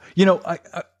 I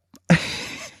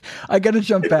got to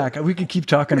jump back. We could keep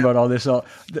talking about all this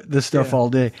stuff all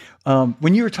day.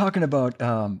 When you were talking about,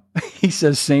 he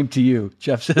says same to you.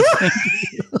 Jeff says same to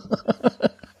you.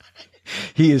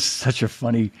 He is such a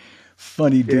funny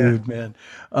dude, man.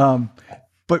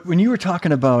 But when you were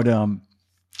talking about,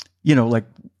 like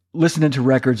listening to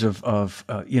records of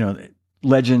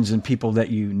legends and people that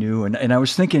you knew. And I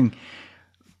was thinking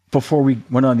before we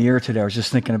went on the air today, I was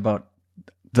just thinking about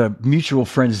the mutual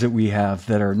friends that we have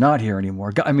that are not here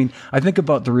anymore. I mean, I think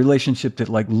about the relationship that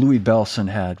like Louis Bellson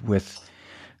had with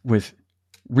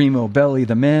Remo Belly,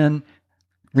 the man,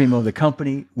 Remo, the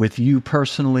company, with you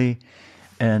personally.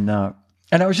 And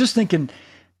I was just thinking,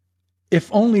 if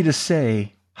only to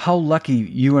say how lucky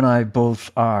you and I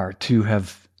both are to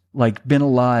have like been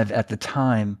alive at the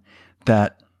time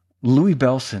that Louis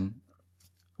Bellson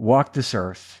walked this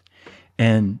earth,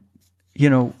 and,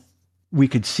 we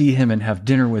could see him and have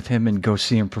dinner with him and go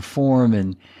see him perform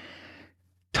and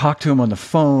talk to him on the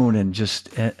phone, and just,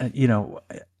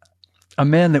 a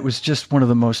man that was just one of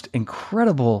the most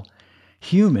incredible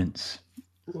humans,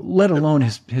 let alone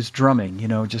his drumming,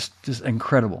 just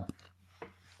incredible.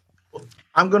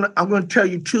 I'm gonna tell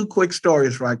you two quick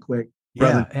stories right quick,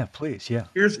 brother. Yeah, please. Yeah.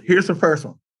 Here's the first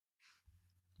one.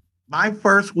 My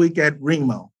first week at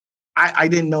Remo, I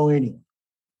didn't know anyone.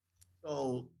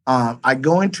 So I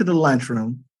go into the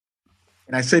lunchroom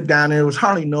and I sit down, and there was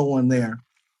hardly no one there.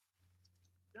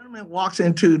 The gentleman walks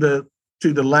into the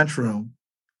lunchroom,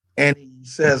 and he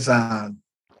says, and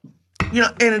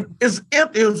it's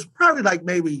empty. It was probably like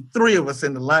maybe three of us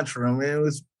in the lunchroom. And it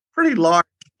was pretty large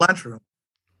lunchroom.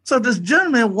 So this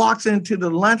gentleman walks into the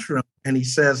lunchroom and he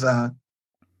says, can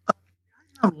I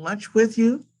have lunch with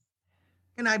you?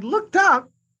 And I looked up,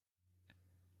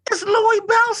 it's Louis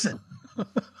Bellson.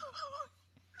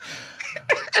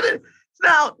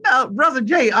 Now, Brother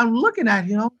Jay, I'm looking at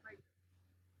him. Are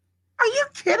you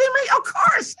kidding me? Of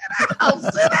course,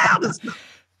 sit down.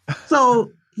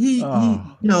 So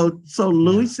so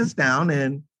Louis sits down,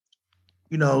 and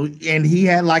and he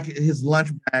had like his lunch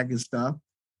bag and stuff.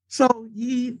 So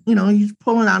he's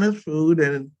pulling out his food,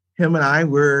 and him and I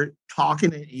were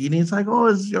talking and eating. He's like, "Oh,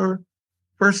 is your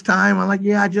first time?" I'm like,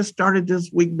 "Yeah, I just started this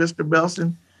week, Mr.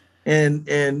 Bellson." And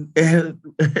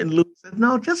Louis said,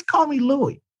 "No, just call me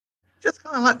Louis." Just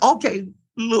kind of like, "Okay,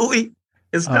 Louis."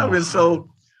 And stuff. And so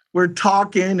we're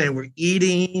talking and we're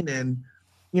eating, and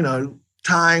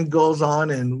time goes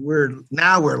on, and we're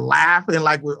laughing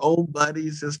like we're old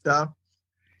buddies and stuff.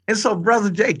 And so, Brother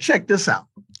Jay, check this out.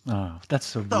 Oh, that's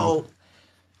so good. So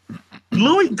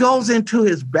Louis goes into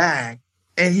his bag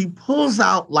and he pulls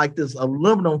out like this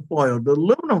aluminum foil. The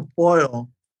aluminum foil,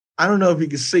 I don't know if you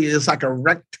can see it, it's like a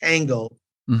rectangle,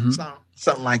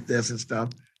 something like this and stuff.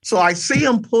 So I see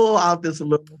him pull out this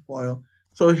aluminum foil.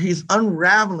 So he's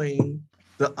unraveling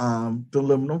the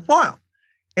aluminum foil.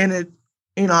 And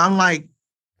I'm like,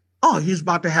 oh, he's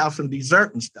about to have some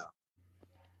dessert and stuff.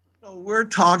 So we're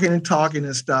talking and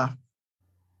stuff.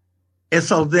 And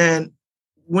so then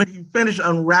when he finished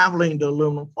unraveling the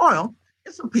aluminum foil,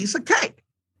 it's a piece of cake.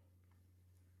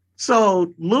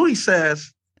 So Louis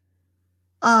says,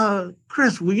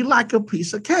 Chris, would you like a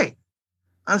piece of cake?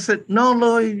 I said, no,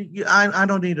 Louis, I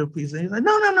don't need a piece. And he's like,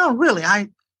 no, really, I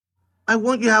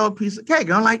want you to have a piece of cake.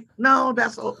 And I'm like, no,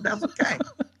 that's okay.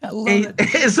 I love it.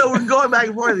 And so we're going back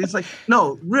and forth. He's like,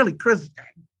 no, really, Chris,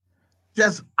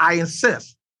 just I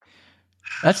insist.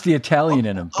 That's the Italian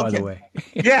in him, by the way.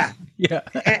 Yeah. Yeah.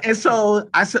 And so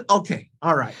I said, okay,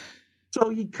 all right. So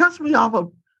he cuts me off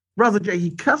Brother Jay,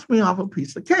 he cuts me off a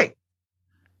piece of cake.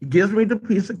 He gives me the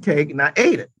piece of cake and I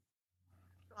ate it.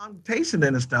 So I'm tasting it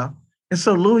and stuff. And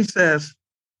so Louis says,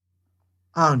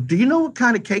 do you know what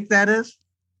kind of cake that is?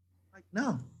 I'm like,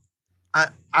 no,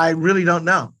 I really don't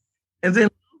know. And then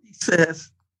Louis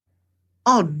says,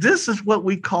 oh, this is what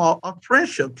we call a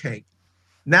friendship cake.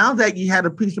 Now that you had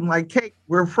a piece of my cake,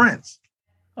 we're friends.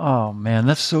 Oh, man,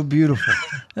 that's so beautiful.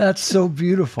 That's so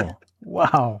beautiful.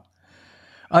 Wow.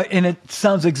 And it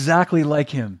sounds exactly like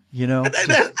him, you know?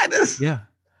 Yeah.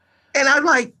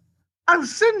 And I'm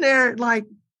sitting there like,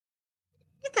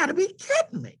 you got to be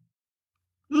kidding me.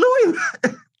 Louis,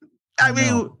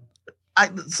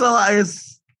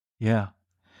 yeah.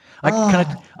 I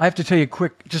have to tell you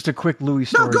just a quick Louis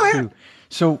story too.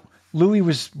 So Louis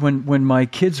was, when my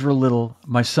kids were little,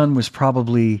 my son was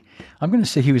probably, I'm going to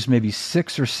say he was maybe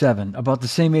 6 or 7, about the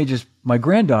same age as my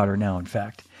granddaughter now, in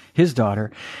fact, his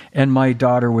daughter. And my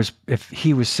daughter was, if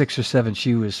he was 6 or 7,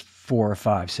 she was 4 or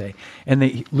 5, say.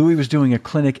 And Louis was doing a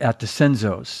clinic at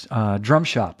DeCenzo's drum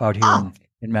shop out here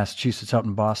in Massachusetts, out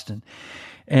in Boston.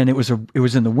 And it was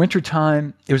in the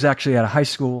wintertime. It was actually at a high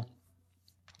school.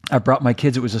 I brought my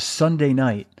kids. It was a Sunday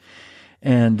night.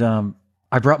 And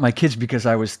I brought my kids because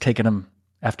I was taking them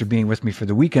after being with me for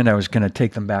the weekend. I was going to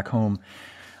take them back home.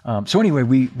 So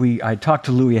anyway, I talked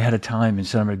to Louis ahead of time and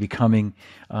said, I'm going to be coming,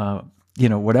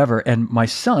 whatever. And my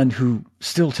son, who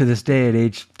still to this day at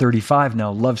age 35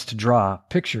 now loves to draw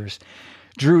pictures,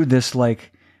 drew this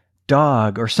like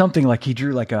dog or something, like he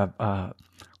drew like a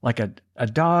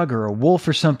dog or a wolf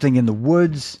or something in the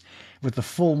woods with the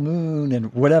full moon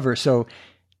and whatever. So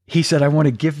he said, I want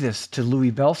to give this to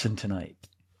Louis Bellson tonight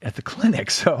at the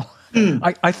clinic. So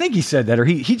I think he said that, or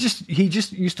he just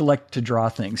used to like to draw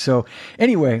things. So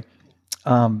anyway,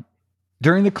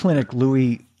 during the clinic,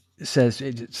 Louis says,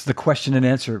 it's the question and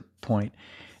answer point.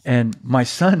 And my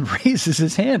son raises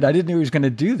his hand. I didn't know he was going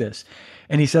to do this.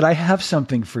 And he said, I have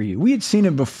something for you. We had seen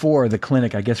him before the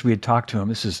clinic. I guess we had talked to him.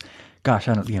 This is,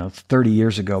 30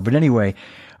 years ago. But anyway,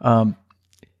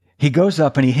 he goes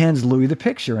up and he hands Louis the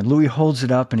picture, and Louis holds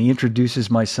it up and he introduces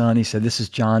my son. He said, this is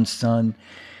John's son.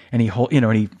 And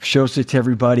and he shows it to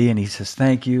everybody and he says,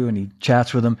 thank you. And he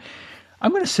chats with them.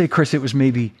 I'm going to say, Chris, it was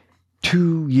maybe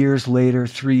 2 years later,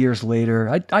 3 years later.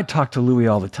 I talked to Louis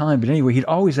all the time, but anyway, he'd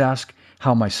always ask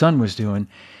how my son was doing.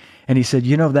 And he said,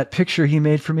 that picture he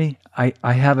made for me, I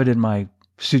have it in my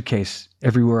suitcase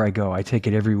everywhere I go. I take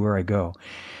it everywhere I go.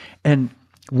 And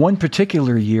one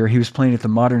particular year, he was playing at the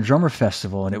Modern Drummer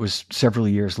Festival, and it was several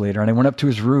years later. And I went up to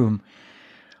his room.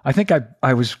 I think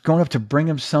I was going up to bring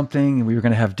him something, and we were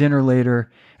going to have dinner later.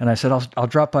 And I said, I'll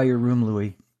drop by your room,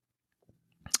 Louis.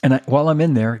 And while I'm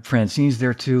in there, Francine's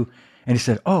there too. And he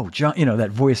said, oh, John,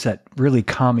 that voice, that really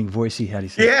calming voice he had. He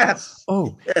said, yes.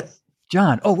 Oh, yes.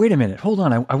 John, want to minute. Hold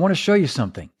on. I want to show you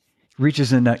something.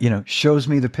 Reaches in, shows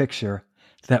me the picture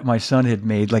that my son had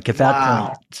made, like at that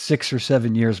point, 6 or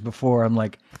 7 years before. I'm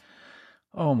like,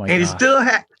 oh my God. And he still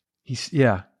had.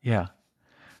 Yeah.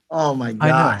 Oh my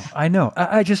gosh. I know.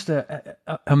 I just,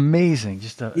 amazing.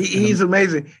 He's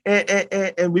amazing.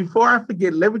 And before I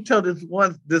forget, let me tell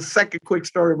this second quick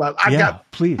story about,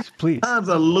 please. Tons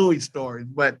of Louis stories,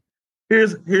 but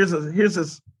here's a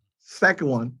second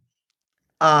one.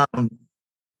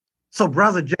 So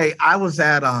Brother Jay, I was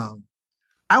at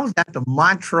the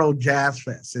Montreux Jazz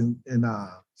Fest in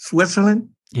Switzerland.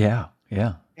 Yeah.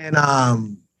 And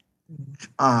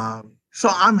so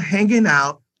I'm hanging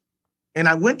out, and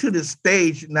I went to this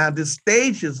stage. Now this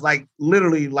stage is like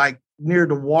literally like near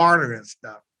the water and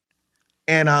stuff.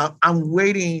 And I'm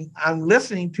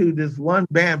listening to this one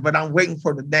band, but I'm waiting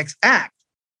for the next act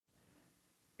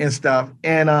and stuff.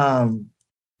 And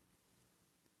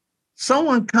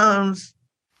someone comes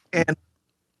and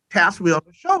taps me on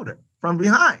the shoulder from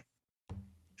behind.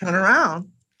 Turn around,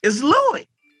 it's Louis.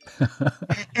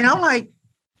 And I'm like,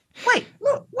 wait,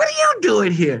 look, what are you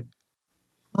doing here?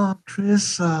 Oh,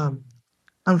 Chris,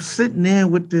 I'm sitting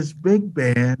in with this big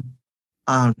band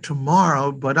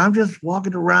tomorrow, but I'm just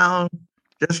walking around,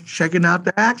 just checking out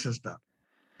the acts and stuff.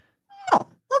 Oh,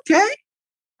 okay.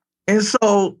 And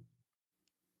so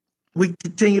we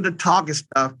continue to talk and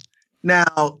stuff.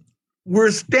 Now,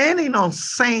 we're standing on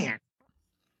sand.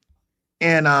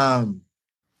 And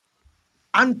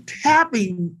I'm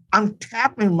tapping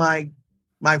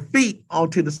my feet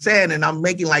onto the sand, and I'm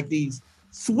making like these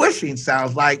swishing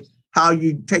sounds, like how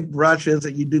you take brushes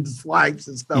and you do the swipes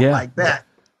and stuff like that.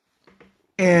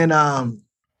 And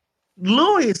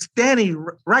Louis is standing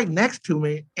right next to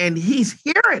me, and he's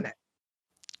hearing it.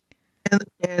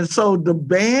 And so the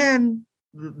band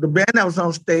that was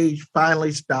on stage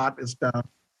finally stopped and stuff.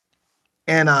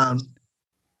 And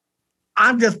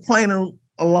I'm just playing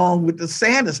along with the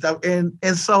sand and stuff. And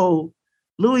so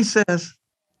Louis says,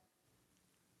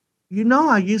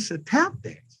 I used to tap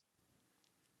dance.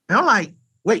 And I'm like,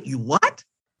 wait, you what?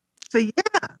 I say,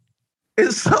 yeah.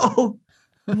 And so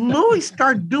Louis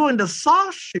started doing the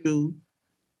soft shoe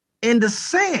in the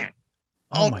sand.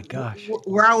 Oh my gosh!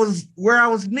 Where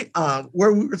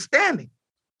we were standing.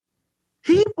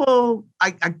 People,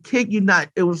 I kid you not,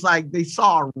 it was like they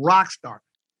saw a rock star.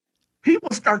 People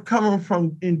start coming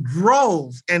from in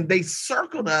droves, and they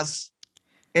circled us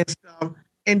and stuff.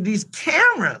 And these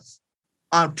cameras,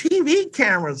 TV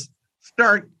cameras,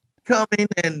 start coming,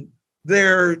 and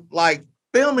they're like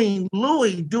filming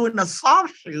Louis doing a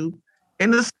soft shoe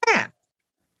in the sand.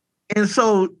 And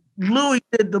so Louis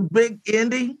did the big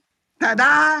ending,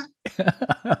 ta-da,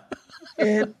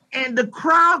 and the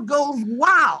crowd goes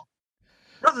wild.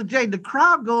 Brother Jay, the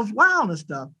crowd goes wild and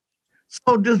stuff.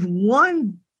 So this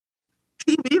one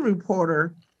TV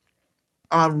reporter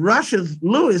rushes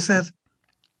Louis, says,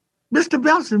 Mr.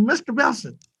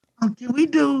 Belson,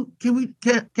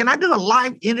 can I do a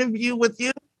live interview with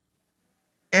you?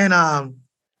 And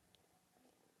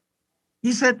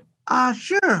he said,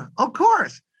 sure, of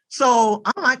course. So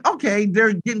I'm like, okay,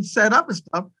 they're getting set up and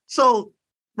stuff. So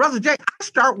Brother Jay, I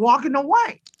start walking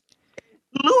away.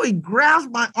 Louis grabs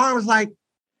my arm, was like,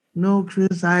 no,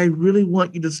 Chris, I really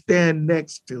want you to stand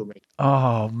next to me.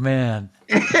 Oh, man.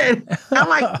 And I'm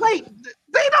like, wait,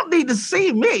 they don't need to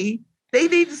see me. They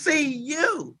need to see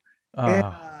you. And,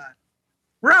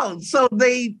 bro, so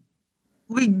we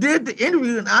did the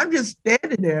interview, and I'm just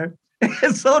standing there.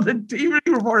 And so the TV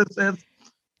reporter says,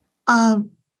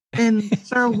 and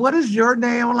sir, what is your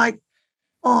name? I'm like,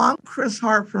 oh, I'm Chris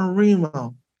Hart from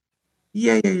Remo.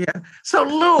 Yeah. So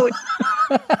Louis.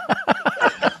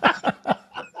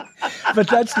 But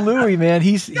that's Louis, man.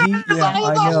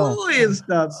 I know. Louis and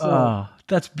stuff. So. Oh,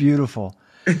 that's beautiful.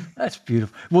 That's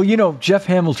beautiful. Well, Jeff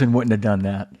Hamilton wouldn't have done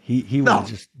that. He would have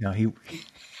just he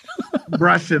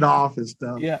brushed it off and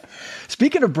stuff. Yeah.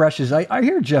 Speaking of brushes, I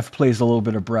hear Jeff plays a little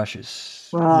bit of brushes.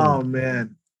 Oh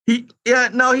man. He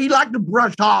liked to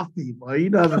brush off people. He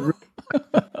doesn't.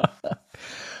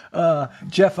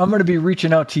 Jeff, I'm going to be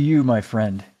reaching out to you, my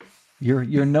friend.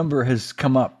 Your number has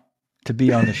come up to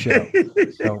be on the show.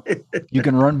 So you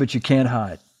can run, but you can't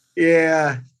hide.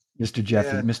 Yeah. Mr.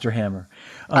 Jeffy, yeah. Mr. Hammer.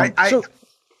 Go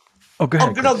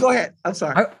ahead. No, go ahead. I'm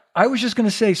sorry. I was just going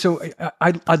to say, so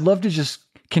I'd love to just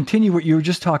continue what you were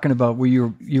just talking about, where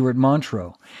you were at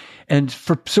Montreux. And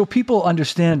so people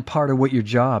understand part of what your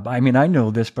job, I mean, I know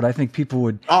this, but I think people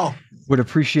would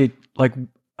appreciate like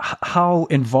how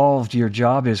involved your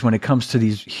job is when it comes to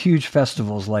these huge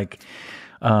festivals like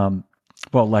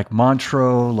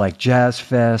Montreux, like Jazz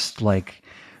Fest, like,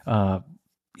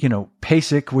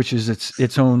 PASIC, which is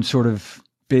its own sort of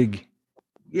big,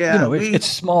 it's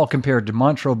small compared to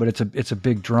Montreux, but it's a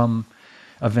big drum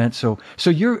event. So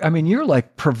you're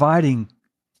like providing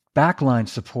backline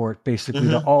support basically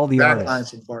to all the artists. Backline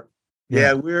support.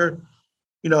 Yeah, we're,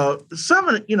 some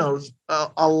of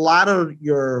a lot of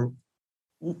your,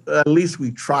 at least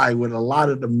we try with a lot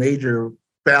of the major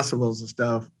festivals and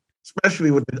stuff,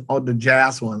 especially with all the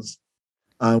jazz ones.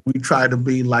 We try to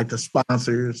be like the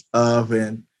sponsors of,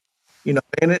 and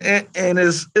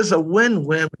it's a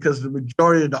win-win because the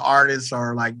majority of the artists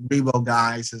are like Rebo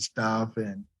guys and stuff,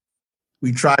 and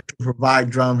we try to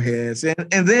provide drum heads,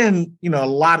 and then a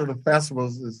lot of the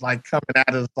festivals is like coming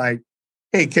at us like,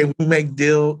 hey, can we make a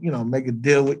deal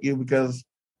with you, because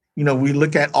we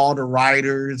look at all the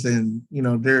writers and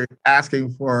they're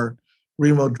asking for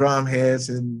Remo drum heads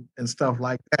and stuff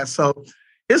like that. So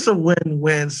it's a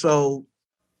win-win. So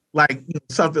like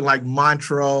something like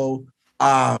Montreux,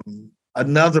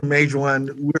 another major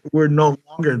one, we're no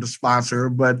longer the sponsor,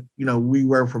 but we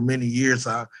were for many years.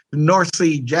 The North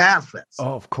Sea Jazz Fest.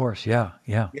 Oh, of course, yeah.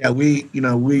 Yeah, we were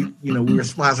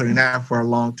sponsoring that for a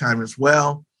long time as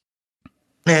well.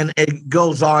 And it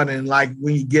goes on, and like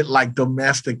when you get like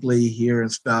domestically here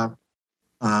and stuff,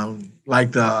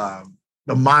 like the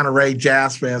Monterey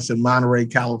Jazz Fest in Monterey,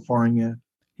 California.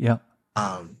 Yeah.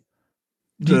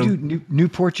 Do you do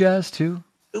Newport Jazz too?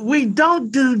 We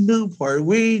don't do Newport.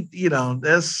 We,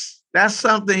 that's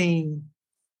something,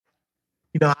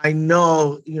 I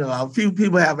know, a few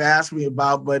people have asked me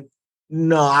about, but,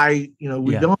 No,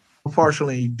 we don't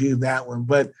unfortunately do that one,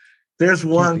 but there's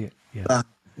one.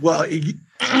 Well,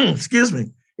 excuse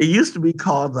me. It used to be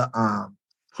called the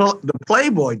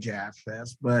Playboy Jazz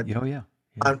Fest, but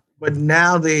but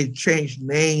now they changed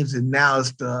names and now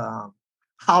it's the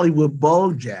Hollywood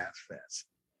Bowl Jazz Fest.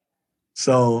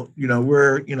 So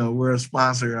we're a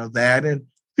sponsor of that and a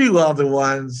few other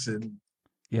ones, and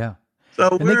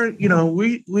So we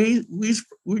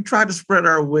try to spread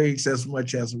our wings as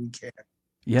much as we can.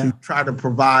 To try to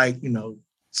provide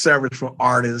service for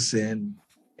artists and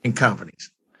companies.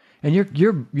 And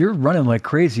you're running like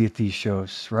crazy at these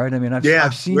shows, right? I mean,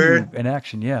 I've seen you in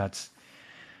action. Yeah, it's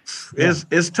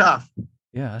tough.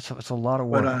 Yeah, it's a lot of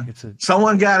work. But,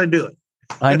 someone got to do it.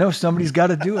 I know somebody's got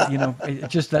to do it.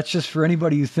 That's just for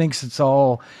ananybody who thinks it's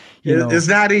all. It's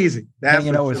not easy.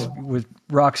 Hanging out with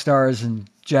rock stars and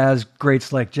jazz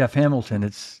greats like Jeff Hamilton.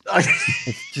 It's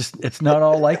not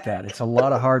all like that. It's a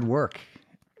lot of hard work.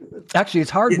 Actually,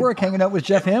 it's hard work hanging out with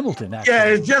Jeff Hamilton. Actually. Yeah,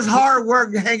 it's just hard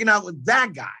work hanging out with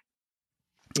that guy.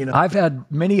 I've had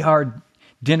many hard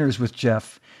dinners with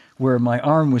Jeff where my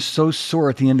arm was so sore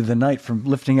at the end of the night from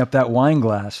lifting up that wine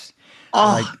glass.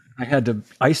 I had to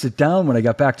ice it down when I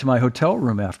got back to my hotel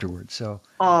room afterwards. So,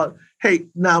 hey,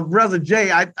 now, Brother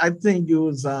Jay, I think it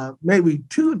was maybe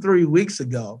 2 or 3 weeks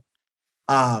ago.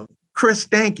 Chris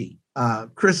Stanky,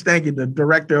 the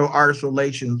director of artist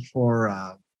relations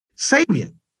for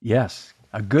Sabian. Yes,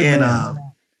 a good man.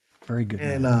 Very good.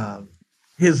 And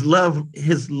his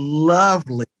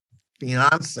lovely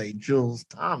fiance, Jules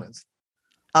Thomas.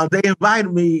 They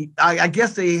invited me. I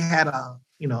guess they had a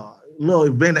little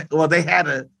event. Well, they had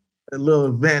a little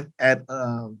event at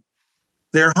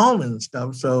their home and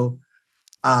stuff. So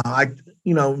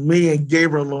me and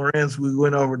Gabriel Lorenz, we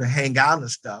went over to hang out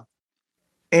and stuff.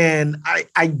 And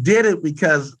I did it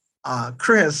because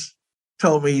Chris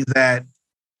told me that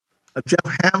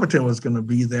Jeff Hamilton was going to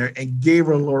be there, and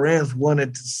Gabriel Lorenz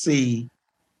wanted to see,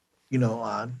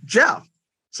 Jeff.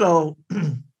 So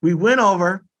we went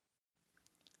over,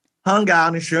 hung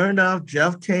out, and sure enough,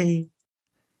 Jeff came.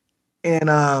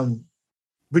 And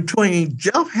between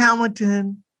Jeff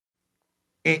Hamilton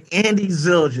and Andy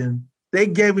Zildjian, they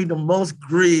gave me the most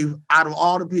grief out of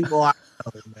all the people I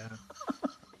know, man.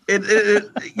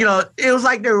 It was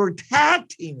like they were tag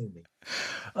teaming me.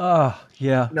 Oh,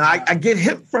 yeah. I get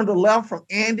hit from the left from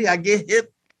Andy. I get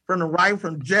hit from the right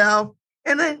from Jeff.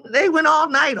 And then they went all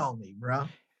night on me, bro.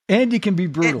 Andy can be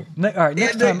brutal. All right,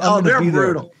 next time I'm going to be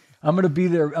brutal. There. I'm going to be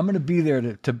there. I'm going to be there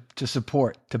to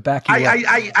support, to back you up.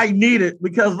 I need it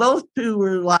because those two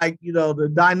were like,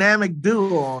 the dynamic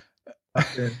duo.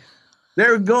 They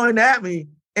were going at me.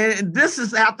 And this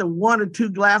is after 1 or 2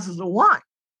 glasses of wine.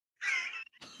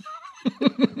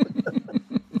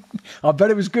 I'll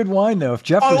bet it was good wine though. If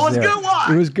Jeff was there, good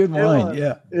wine. It was good wine.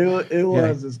 Yeah, it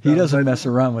was. He doesn't mess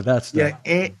around with that stuff.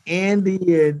 Yeah,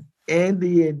 Andy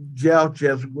and Jeff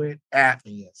just went at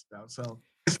me and stuff. So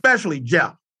especially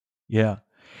Jeff. Yeah.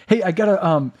 Hey, I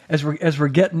gotta as we're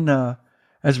getting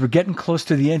close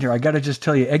to the end here, I gotta just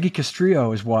tell you, Eggy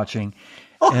Castrillo is watching,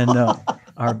 and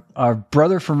our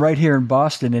brother from right here in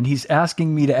Boston, and he's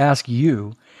asking me to ask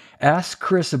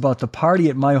Chris about the party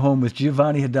at my home with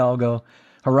Giovanni Hidalgo,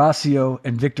 Horacio,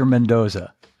 and Victor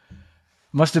Mendoza.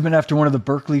 Must have been after one of the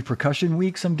Berkeley Percussion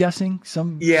Weeks, I'm guessing,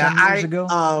 some years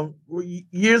ago.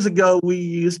 Years ago, we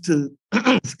used to,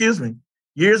 excuse me,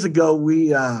 years ago,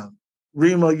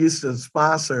 Remo used to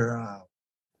sponsor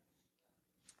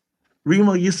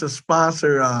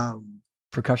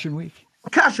Percussion Week?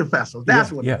 Percussion Festival.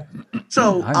 That's what it was.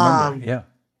 So, I remember,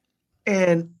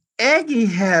 and Aggie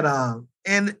had,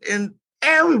 and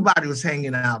everybody was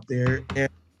hanging out there. And,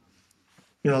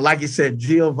 like you said,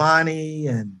 Giovanni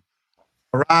and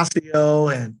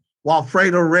Horacio and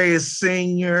Walfredo Reyes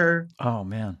Sr. Oh,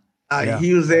 man.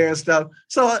 He was there and stuff.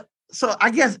 So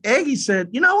I guess Aggie said,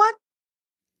 you know what?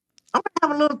 I'm going to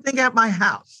have a little thing at my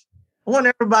house. I want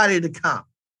everybody to come.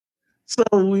 So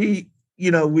we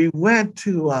went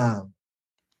to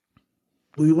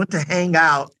hang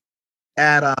out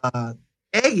at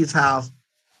Aggie's house,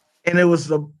 and it was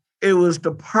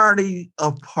the party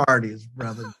of parties,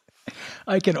 brother.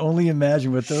 I can only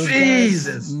imagine what those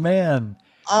Jesus guys, man.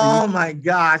 Oh my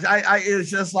gosh. It was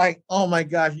just like, oh my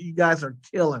gosh, you guys are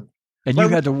killing me. And you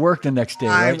had to work the next day,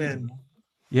 right?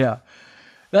 Yeah.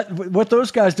 What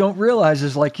those guys don't realize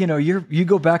is like, you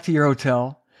go back to your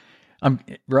hotel,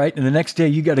 right? And the next day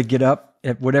you got to get up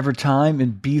at whatever time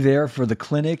and be there for the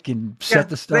clinic and set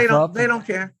the stuff up. They don't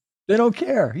care. They don't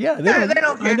care. Yeah. They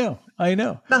don't care. I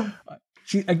know. No.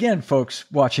 See, again, folks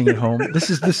watching at home, this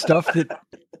is the stuff that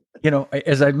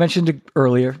As I mentioned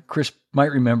earlier, Chris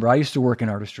might remember, I used to work in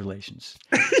artist relations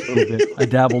a little bit. I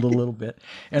dabbled a little bit.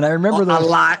 And I remember those. A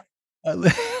lot.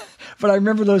 But I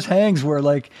remember those hangs where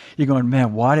like, you're going,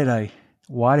 man, why did I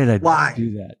do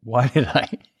that? Why did I?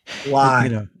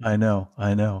 Why? I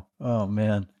know. Oh,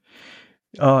 man.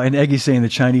 Oh, and Eggy's saying the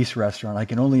Chinese restaurant. I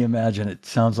can only imagine. It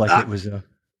sounds like it was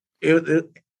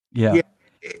yeah.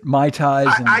 Mai Tais.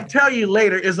 I tell you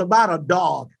later, it's about a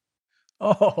dog.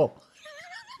 Oh.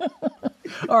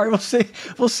 All right,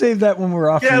 we'll save that when we're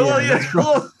off. It's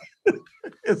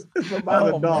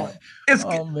about a dog.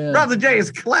 Man. Brother Jay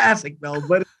is classic though,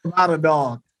 but it's about a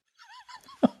dog.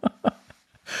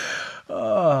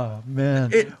 Oh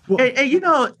man!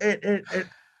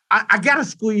 I gotta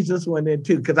squeeze this one in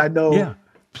too because I know. Yeah,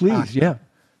 please, yeah.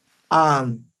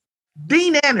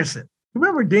 Dean Anderson,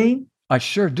 remember Dean? I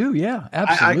sure do. Yeah,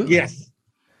 absolutely. Yes.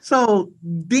 So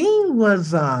Dean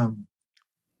was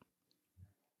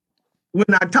when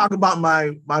I talk about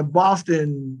my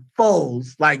Boston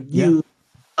foes, like you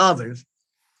others,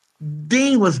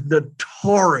 Dean was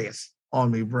notorious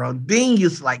on me, bro. Dean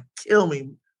used to like kill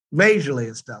me majorly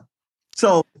and stuff.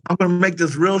 So I'm going to make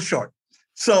this real short.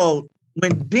 So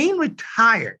when Dean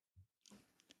retired,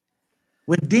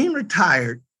 Dean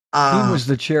was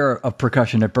the chair of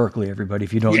percussion at Berklee, everybody,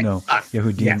 if you don't know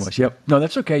who Dean was. Yep. No,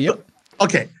 that's okay. Yep.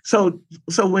 Okay. So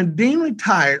when Dean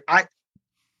retired,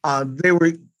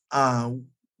 we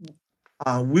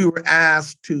were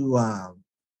asked to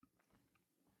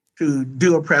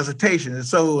do a presentation. And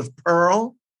so it was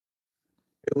Pearl,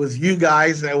 it was you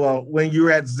guys, when you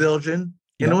were at Zildjian,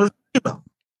 and it was Remo.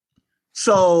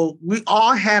 So we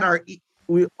all had our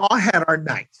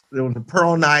nights. There was a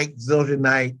Pearl night, Zildjian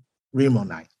night, Remo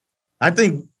night. I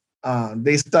think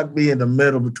they stuck me in the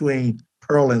middle between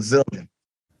Pearl and Zildjian.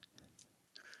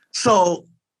 So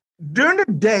during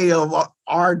the day of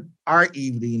our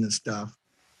evening and stuff,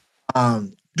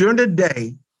 during the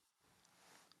day,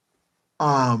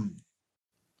 I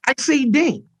see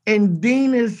Dean, and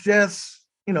Dean is just,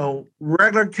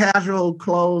 regular casual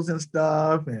clothes and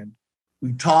stuff. And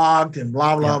we talked and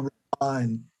blah, blah, blah.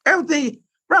 And everything,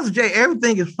 Brother Jay,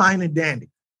 everything is fine and dandy.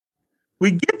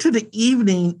 We get to the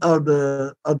evening of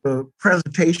the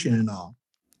presentation and all.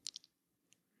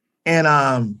 And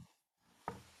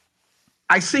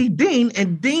I see Dean,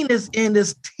 and Dean is in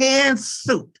this tan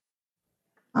suit.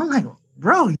 I'm like,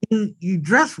 bro, you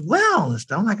dress well and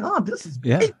stuff. I'm like, oh, this is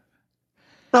great.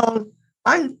 So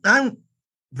I'm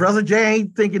Brother Jay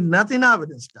ain't thinking nothing of it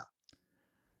and stuff.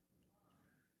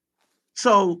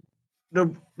 So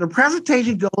the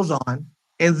presentation goes on,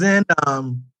 and then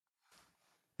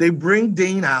they bring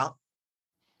Dean out,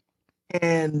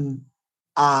 and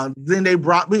then they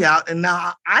brought me out, and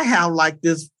now I have like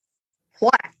this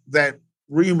plaque that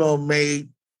Remo made,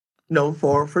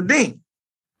 for Dean.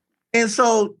 And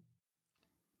so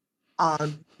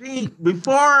Dean,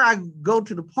 before I go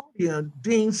to the podium,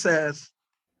 Dean says,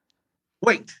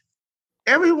 wait,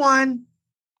 I want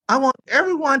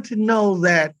everyone to know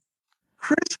that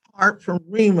Chris Hart from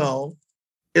Remo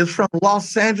is from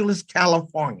Los Angeles,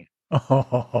 California.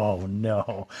 Oh,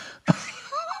 no.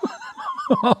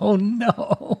 Oh,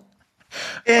 no.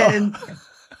 And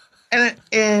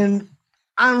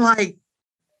I'm like,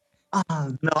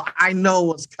 oh, no, I know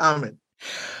what's coming.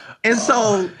 And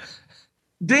so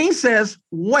Dean says,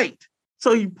 wait.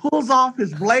 So he pulls off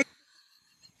his blazer.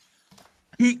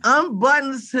 He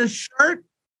unbuttons his shirt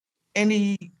and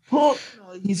he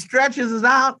stretches it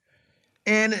out.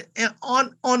 And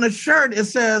on the shirt, it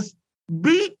says,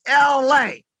 beat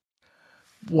LA.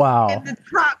 Wow. And the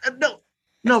crowd,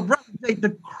 brother,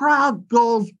 the crowd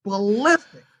goes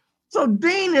ballistic. So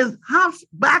Dean hops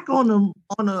back on the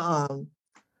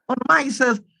mic. He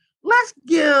says, let's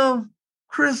give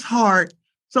Chris Hart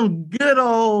some good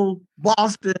old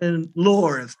Boston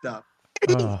lore and stuff.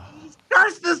 And he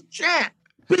starts this chant,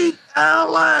 beat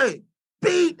LA,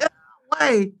 beat LA.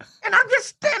 And I'm just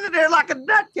standing there like a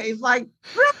nutcase, like,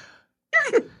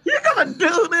 really? You're gonna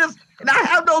do this and I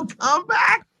have no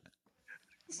comeback?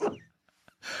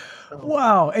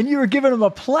 Wow. And you were giving him a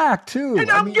plaque too.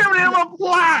 And I'm giving him a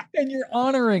plaque. And you're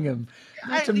honoring him.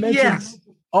 Not to mention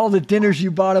all the dinners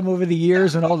you bought him over the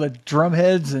years and all the drum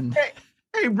heads and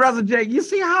Hey, Brother Jay, you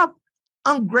see how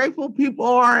ungrateful people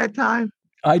are at times?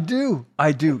 I do.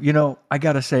 I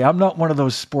got to say, I'm not one of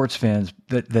those sports fans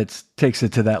that takes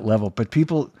it to that level, but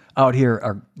people out here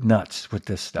are nuts with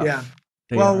this stuff. Yeah.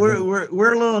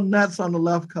 We're a little nuts on the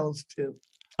left coast too.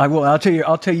 I will. I'll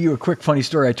tell you a quick funny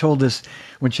story. I told this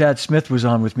when Chad Smith was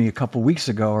on with me a couple weeks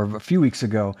ago or a few weeks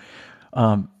ago.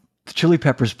 The Chili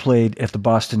Peppers played at the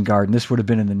Boston Garden. This would have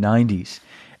been in the 90s.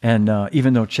 And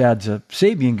even though Chad's a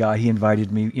Sabian guy, he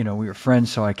invited me. You know, we were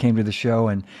friends, so I came to the show.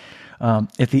 And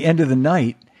at the end of the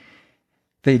night,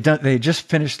 they had just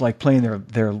finished like playing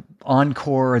their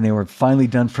encore, and they were finally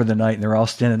done for the night. And they're all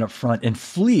standing up front. And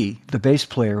Flea, the bass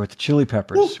player with the Chili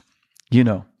Peppers, you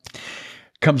know,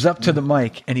 comes up to the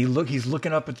mic, and he's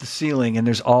looking up at the ceiling, and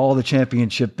there's all the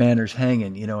championship banners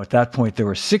hanging. You know, at that point there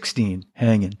were 16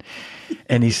 hanging,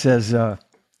 and he says,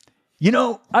 "You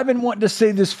know, I've been wanting to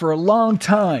say this for a long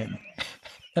time,"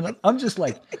 and I'm just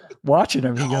like watching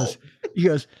him. He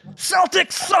goes,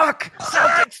 "Celtics suck,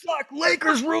 Celtics suck,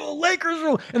 Lakers rule, Lakers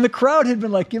rule," and the crowd had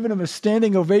been like giving him a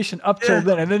standing ovation up till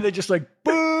then, and then they just like,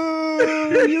 "Boo,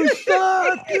 you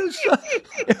suck, you suck."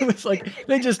 It was like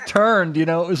they just turned. You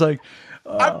know, it was like.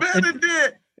 I bet it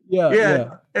did.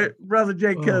 Yeah. Brother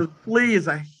Jay, because Flea is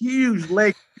a huge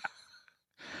Lake.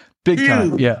 Big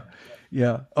time.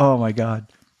 Yeah. Oh my God.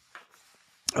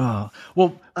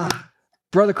 Well,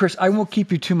 Brother Chris, I won't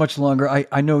keep you too much longer.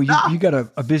 I know you got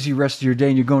a busy rest of your day,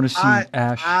 and you're going to see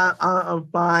Ash. I'm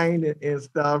fine and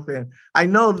stuff, and I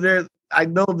know there's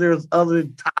other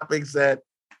topics that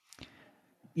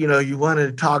you wanted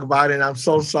to talk about, and I'm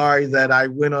so sorry that I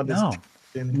went on this.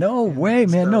 No way,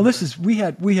 man. No, we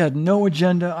had no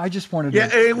agenda. I just wanted to.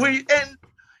 And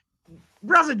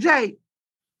Brother Jay,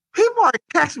 people are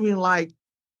texting me like,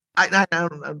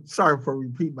 I'm sorry for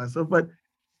repeating myself, but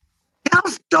tell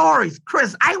stories,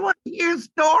 Chris. I want to hear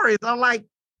stories. I'm like,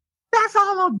 that's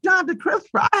all on John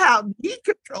DeChristopher. He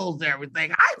controls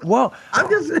everything.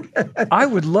 I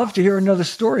would love to hear another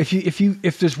story.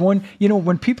 If there's one,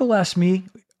 when people ask me,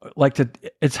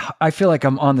 I feel like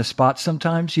I'm on the spot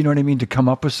sometimes, you know what I mean? To come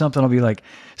up with something, I'll be like,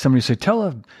 somebody say, tell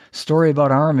a story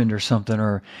about Armand or something,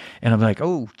 and I'm like,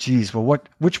 oh geez, well,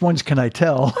 which ones can I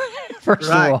tell? First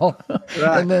of all.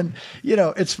 Right. And then,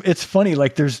 it's funny.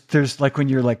 Like there's like when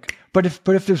you're like, but if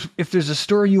there's a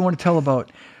story you want to tell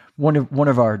about one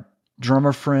of our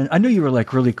drummer friends, I know you were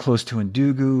like really close to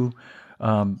Ndugu.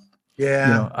 I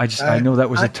know that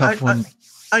was a tough one.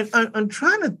 I'm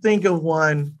trying to think of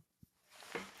one.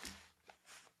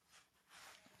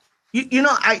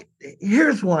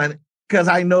 Here's one, because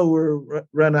I know we're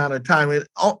running out of time. It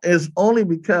is only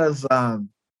because I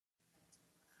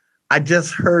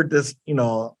just heard this,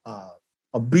 a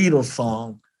Beatles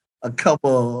song a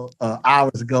couple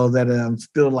hours ago that I'm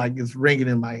still like it's ringing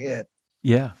in my head.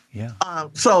 Yeah.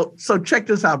 So check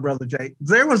this out, Brother Jay.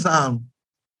 There was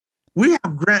we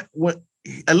have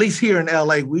at least here in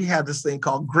LA, we have this thing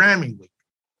called Grammy Week.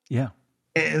 Yeah.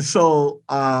 And so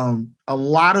a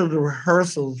lot of the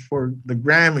rehearsals for the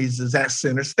Grammys is at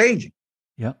Center Staging.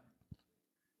 Yep.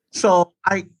 So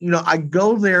I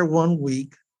go there one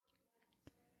week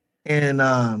and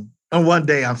on one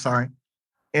day, I'm sorry.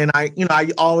 And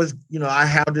I always, I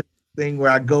have this thing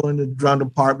where I go in the drum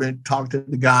department, talk to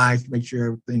the guys, make sure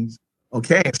everything's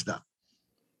okay and stuff.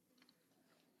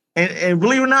 And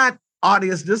believe it or not,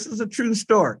 audience, this is a true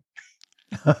story.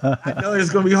 I know it's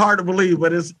going to be hard to believe,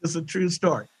 but it's a true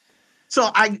story.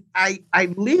 So I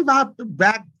leave out the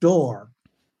back door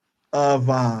of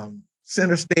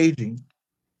Center Staging,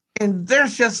 and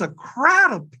there's just a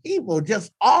crowd of people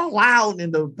just all out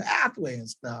in the pathway and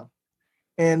stuff.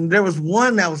 And there was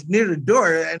one that was near the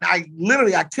door, and I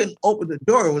couldn't open the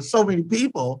door. It was so many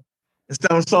people and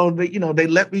stuff. So they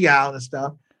let me out and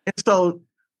stuff. And so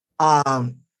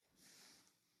I'm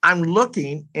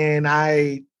looking, and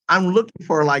I'm looking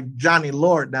for like Johnny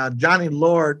Lord. Now, Johnny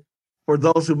Lord, for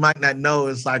those who might not know,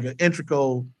 is like an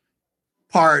integral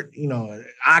part.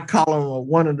 I call him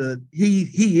one of the.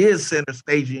 He is Center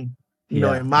Staging,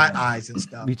 in my eyes and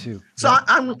stuff. Me too. So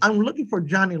yeah. I'm looking for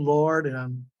Johnny Lord, and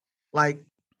I'm like,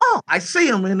 oh, I see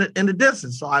him in the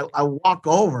distance. So I walk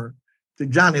over to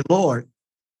Johnny Lord,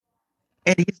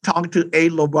 and he's talking to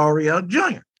Abe Laboriel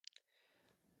Jr.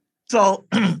 So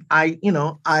I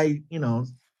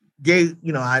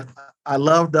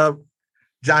loved up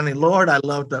Johnny Lord. I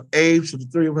loved up Abe. So the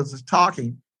three of us is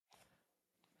talking.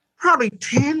 Probably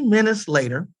 10 minutes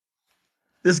later,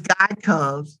 this guy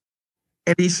comes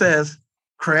and he says,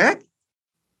 Craig?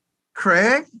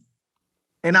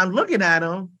 And I'm looking at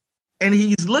him and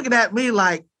he's looking at me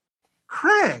like,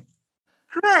 Craig.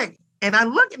 And I'm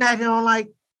looking at him like,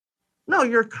 no,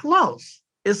 you're close.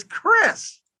 It's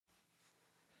Chris.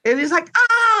 And he's like,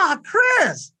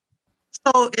 Chris.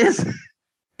 So it's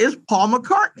Paul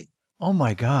McCartney. Oh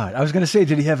my God. I was going to say,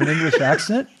 did he have an English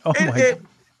accent? Oh my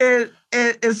God.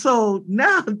 And so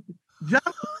now John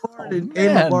Lord and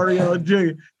Abe Laboriel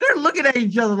Jr., they're looking at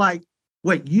each other like,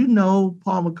 wait, you know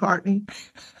Paul McCartney?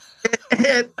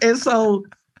 and so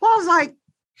Paul's like,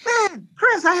 man,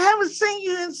 Chris, I haven't seen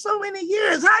you in so many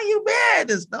years. How you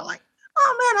been? And stuff like,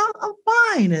 "Oh man, I'm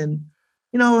fine." And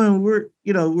and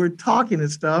we're talking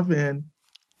and stuff, and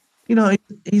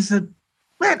he said,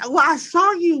 "Man, well, I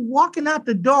saw you walking out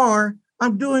the door.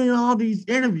 I'm doing all these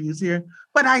interviews here,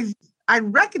 but I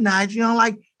recognize,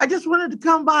 like I just wanted to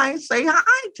come by and say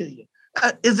hi to you.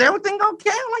 Is everything okay?"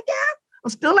 I'm like, "Yeah,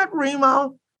 I'm still at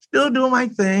Remo, still doing my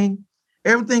thing.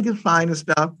 Everything is fine and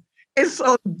stuff." And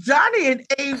so Johnny and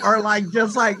Abe are like,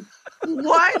 just like,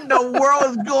 "What in the world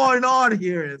is going on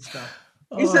here?" and stuff.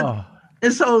 He said,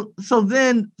 and so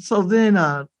then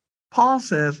Paul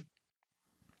says,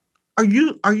 Are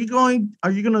you going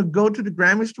to go to the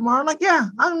Grammys tomorrow?" I'm like, "Yeah,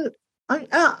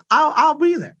 I'll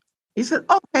be there." He said,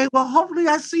 "Okay, well, hopefully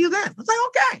I see you then." I was like,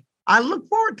 "Okay, I look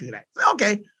forward to that." I said,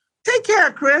 "Okay, take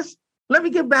care, Chris. Let me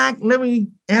get back. Let me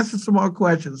answer some more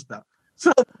questions and stuff."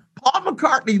 So Paul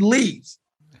McCartney leaves.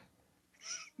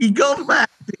 He goes back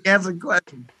to answer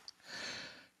questions.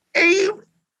 Abe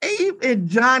and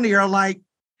Johnny are like,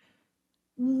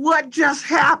 "What just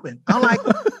happened?" I'm like,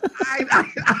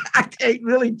 I can't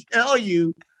really tell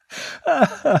you.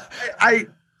 I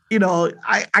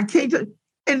can't.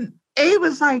 And Abe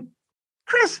was like,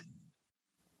 "Chris,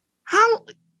 how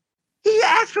he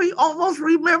actually almost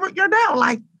remembered your name."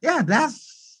 Like, yeah,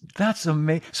 that's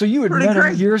amazing. So you had met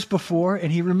him years before,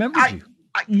 and he remembered you.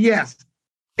 Yes,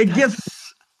 it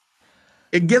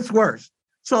gets worse.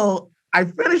 So I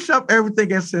finish up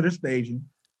everything at Center Staging.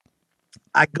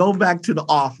 I go back to the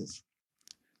office.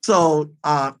 So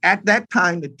at that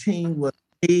time, the team was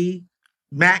me,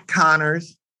 Matt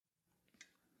Connors,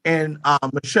 and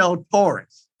Michelle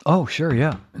Torres. Oh, sure,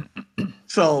 yeah.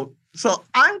 So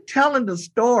I'm telling the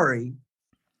story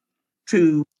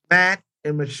to Matt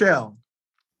and Michelle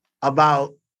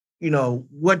about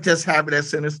what just happened at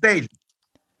Center Stage.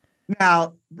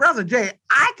 Now, Brother Jay,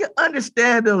 I can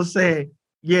understand them saying,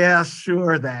 "Yeah,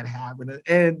 sure, that happened,"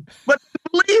 but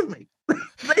believe me,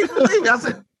 they believe me. I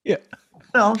said, "Yeah."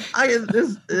 No,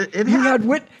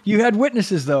 you had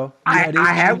witnesses though. I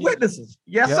had witnesses.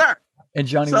 Yes, yep. sir. And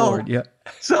Johnny Ward, yeah.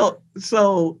 So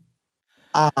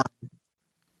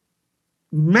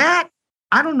Matt,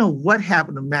 I don't know what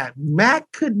happened to Matt. Matt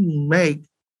couldn't make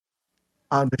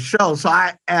the show. So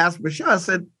I asked Michelle, I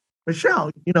said,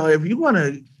 "Michelle, if you want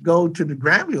to go to the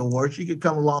Grammy Awards, you could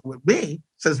come along with me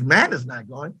since Matt is not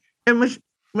going." And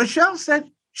Michelle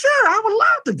said, "Sure, I would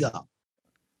love to go."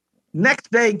 Next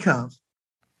day comes.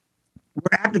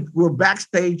 We're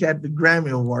backstage at the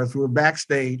Grammy Awards. We're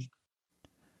backstage,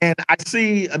 and I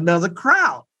see another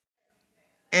crowd,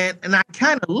 and I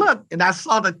kind of looked, and I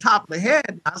saw the top of the head.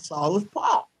 And I saw it was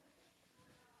Paul.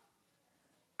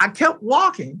 I kept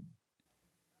walking.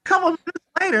 A couple of minutes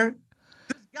later,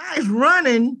 this guy's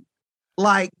running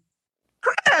like,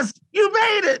 "Chris, you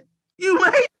made it! You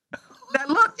made it!" Now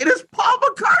look, it is Paul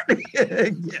McCartney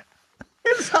again.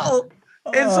 And so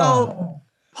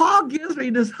Paul gives me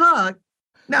this hug.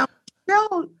 Now,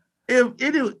 Michelle,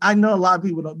 I know a lot of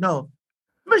people don't know,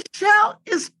 Michelle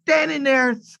is standing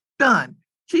there stunned.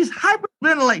 She's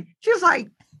hyperventilating. She's like,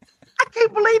 "I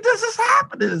can't believe this is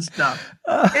happening and stuff."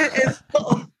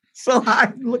 So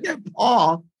I look at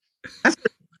Paul. I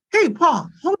said, "Hey, Paul,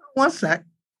 hold on one sec.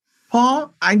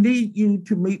 Paul, I need you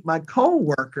to meet my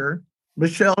co-worker,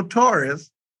 Michelle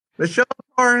Torres. Michelle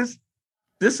Torres,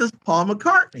 this is Paul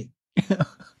McCartney."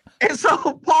 And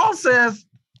so Paul says,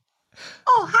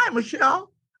 "Oh, hi,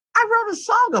 Michelle. I wrote a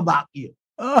song about you."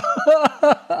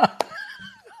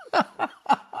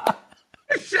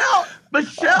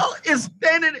 Michelle is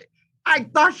standing. I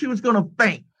thought she was going to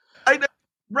faint.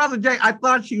 Brother Jay, I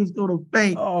thought she was going to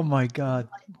faint. Oh, my God.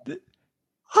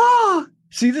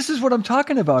 See, this is what I'm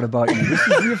talking about you. This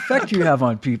is the effect you have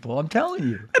on people. I'm telling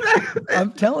you.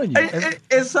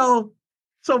 And so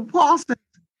Paul said,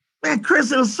 "Man,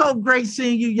 Chris, it was so great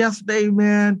seeing you yesterday,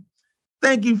 man.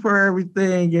 Thank you for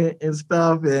everything and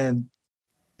stuff." And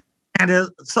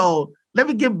so let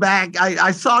me get back.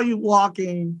 I saw you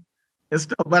walking and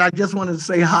stuff, but I just wanted to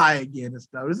say hi again and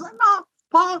stuff. He's like, "No,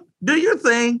 Paul, do your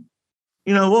thing.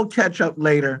 We'll catch up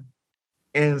later."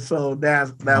 And so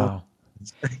that wow.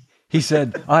 He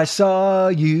said, "I saw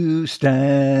you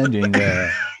standing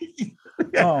there."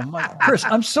 Oh my, Chris,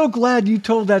 I'm so glad you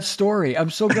told that story. I'm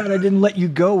so glad I didn't let you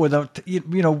go without,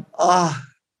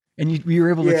 and you were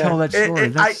able to tell that story.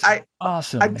 That's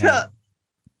awesome.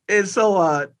 And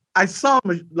so I saw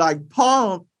like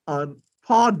Paul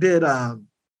did.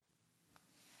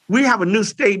 We have a new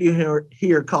stadium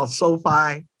here called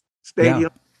SoFi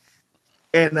Stadium,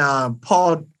 and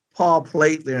Paul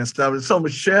played there and stuff. And so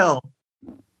Michelle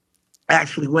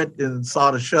actually went and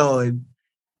saw the show, and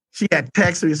she had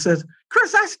texted me and says,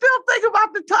 "Chris, I still think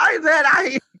about the time that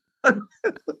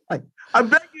Like, I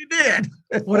bet you did.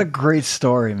 What a great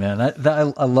story, man.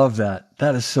 I love that.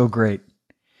 That is so great.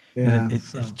 Yeah, And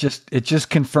it just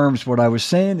confirms what I was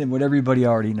saying and what everybody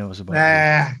already knows about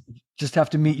you. Just have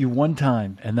to meet you one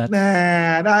time, and that's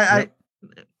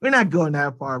we're not going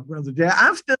that far, Brother Jay.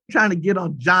 I'm still trying to get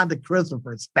on John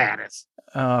DeChristopher status.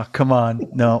 Oh, come on.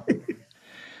 No.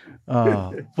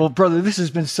 Well, brother, this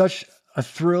has been such a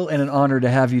thrill and an honor to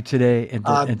have you today and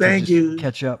thank you.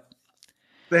 Catch up.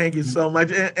 Thank you so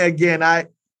much. And again, I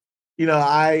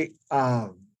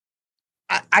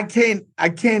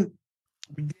can't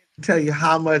tell you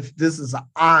how much this is an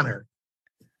honor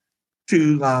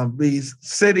to be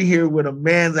sitting here with a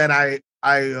man that I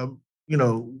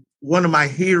one of my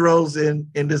heroes in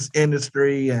this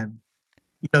industry. And,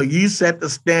 you set the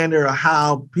standard of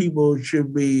how people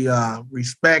should be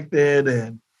respected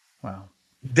and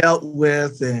dealt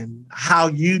with, and how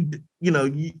you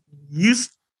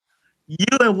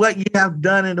and what you have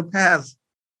done in the past,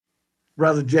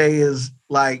 Brother Jay, is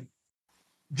like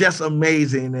just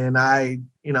amazing. And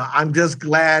I'm just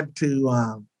glad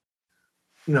to,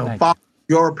 follow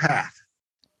your path.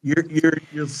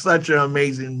 You're such an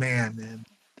amazing man.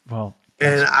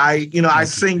 And I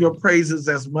sing your praises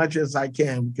as much as I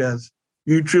can, because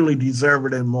you truly deserve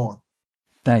it and more.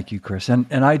 Thank you, Chris. And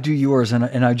I do yours.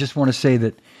 And I just want to say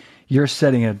that you're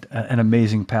setting an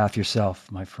amazing path yourself,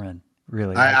 my friend.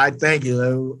 Really. I thank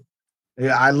you.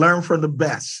 Yeah, I learned from the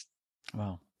best.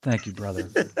 Well, thank you, brother.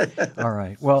 All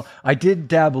right. Well, I did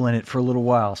dabble in it for a little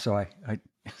while, so I'm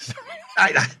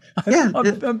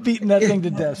beating that thing to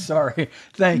death. Sorry.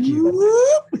 Thank you.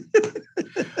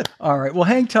 All right. Well,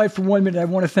 hang tight for 1 minute. I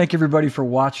want to thank everybody for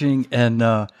watching, and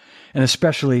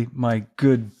especially my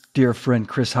good dear friend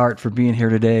Chris Hart for being here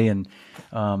today. And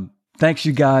thanks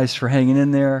you guys for hanging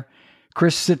in there.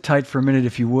 Chris, sit tight for a minute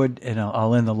if you would, and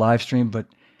I'll end the live stream. But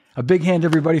a big hand,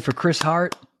 everybody, for Chris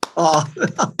Hart,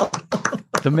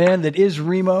 the man that is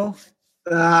Remo.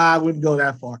 I wouldn't go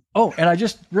that far. Oh, and I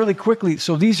just really quickly,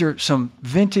 so these are some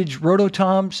vintage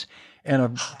Rototoms and a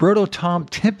Rototom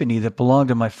timpani that belonged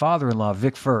to my father-in-law,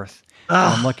 Vic Firth.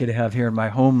 I'm lucky to have here in my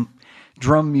home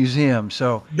drum museum.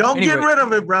 So don't get rid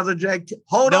of it, Brother Jake.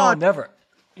 Hold on. No, never.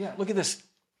 Yeah, look at this.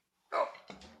 Oh,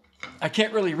 I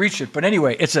can't really reach it, but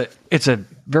anyway, it's a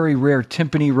very rare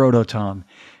timpani Rototom,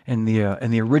 and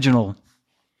the original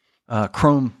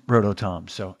chrome Rototom.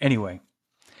 So anyway.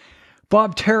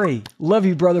 Bob Terry, love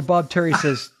you, brother. Bob Terry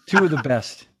says, two of the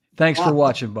best. Thanks for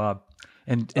watching, Bob.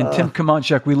 And Tim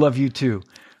Kamanchuk, we love you too.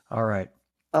 All right.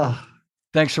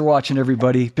 Thanks for watching,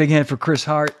 everybody. Big hand for Chris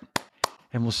Hart,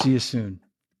 and we'll see you soon.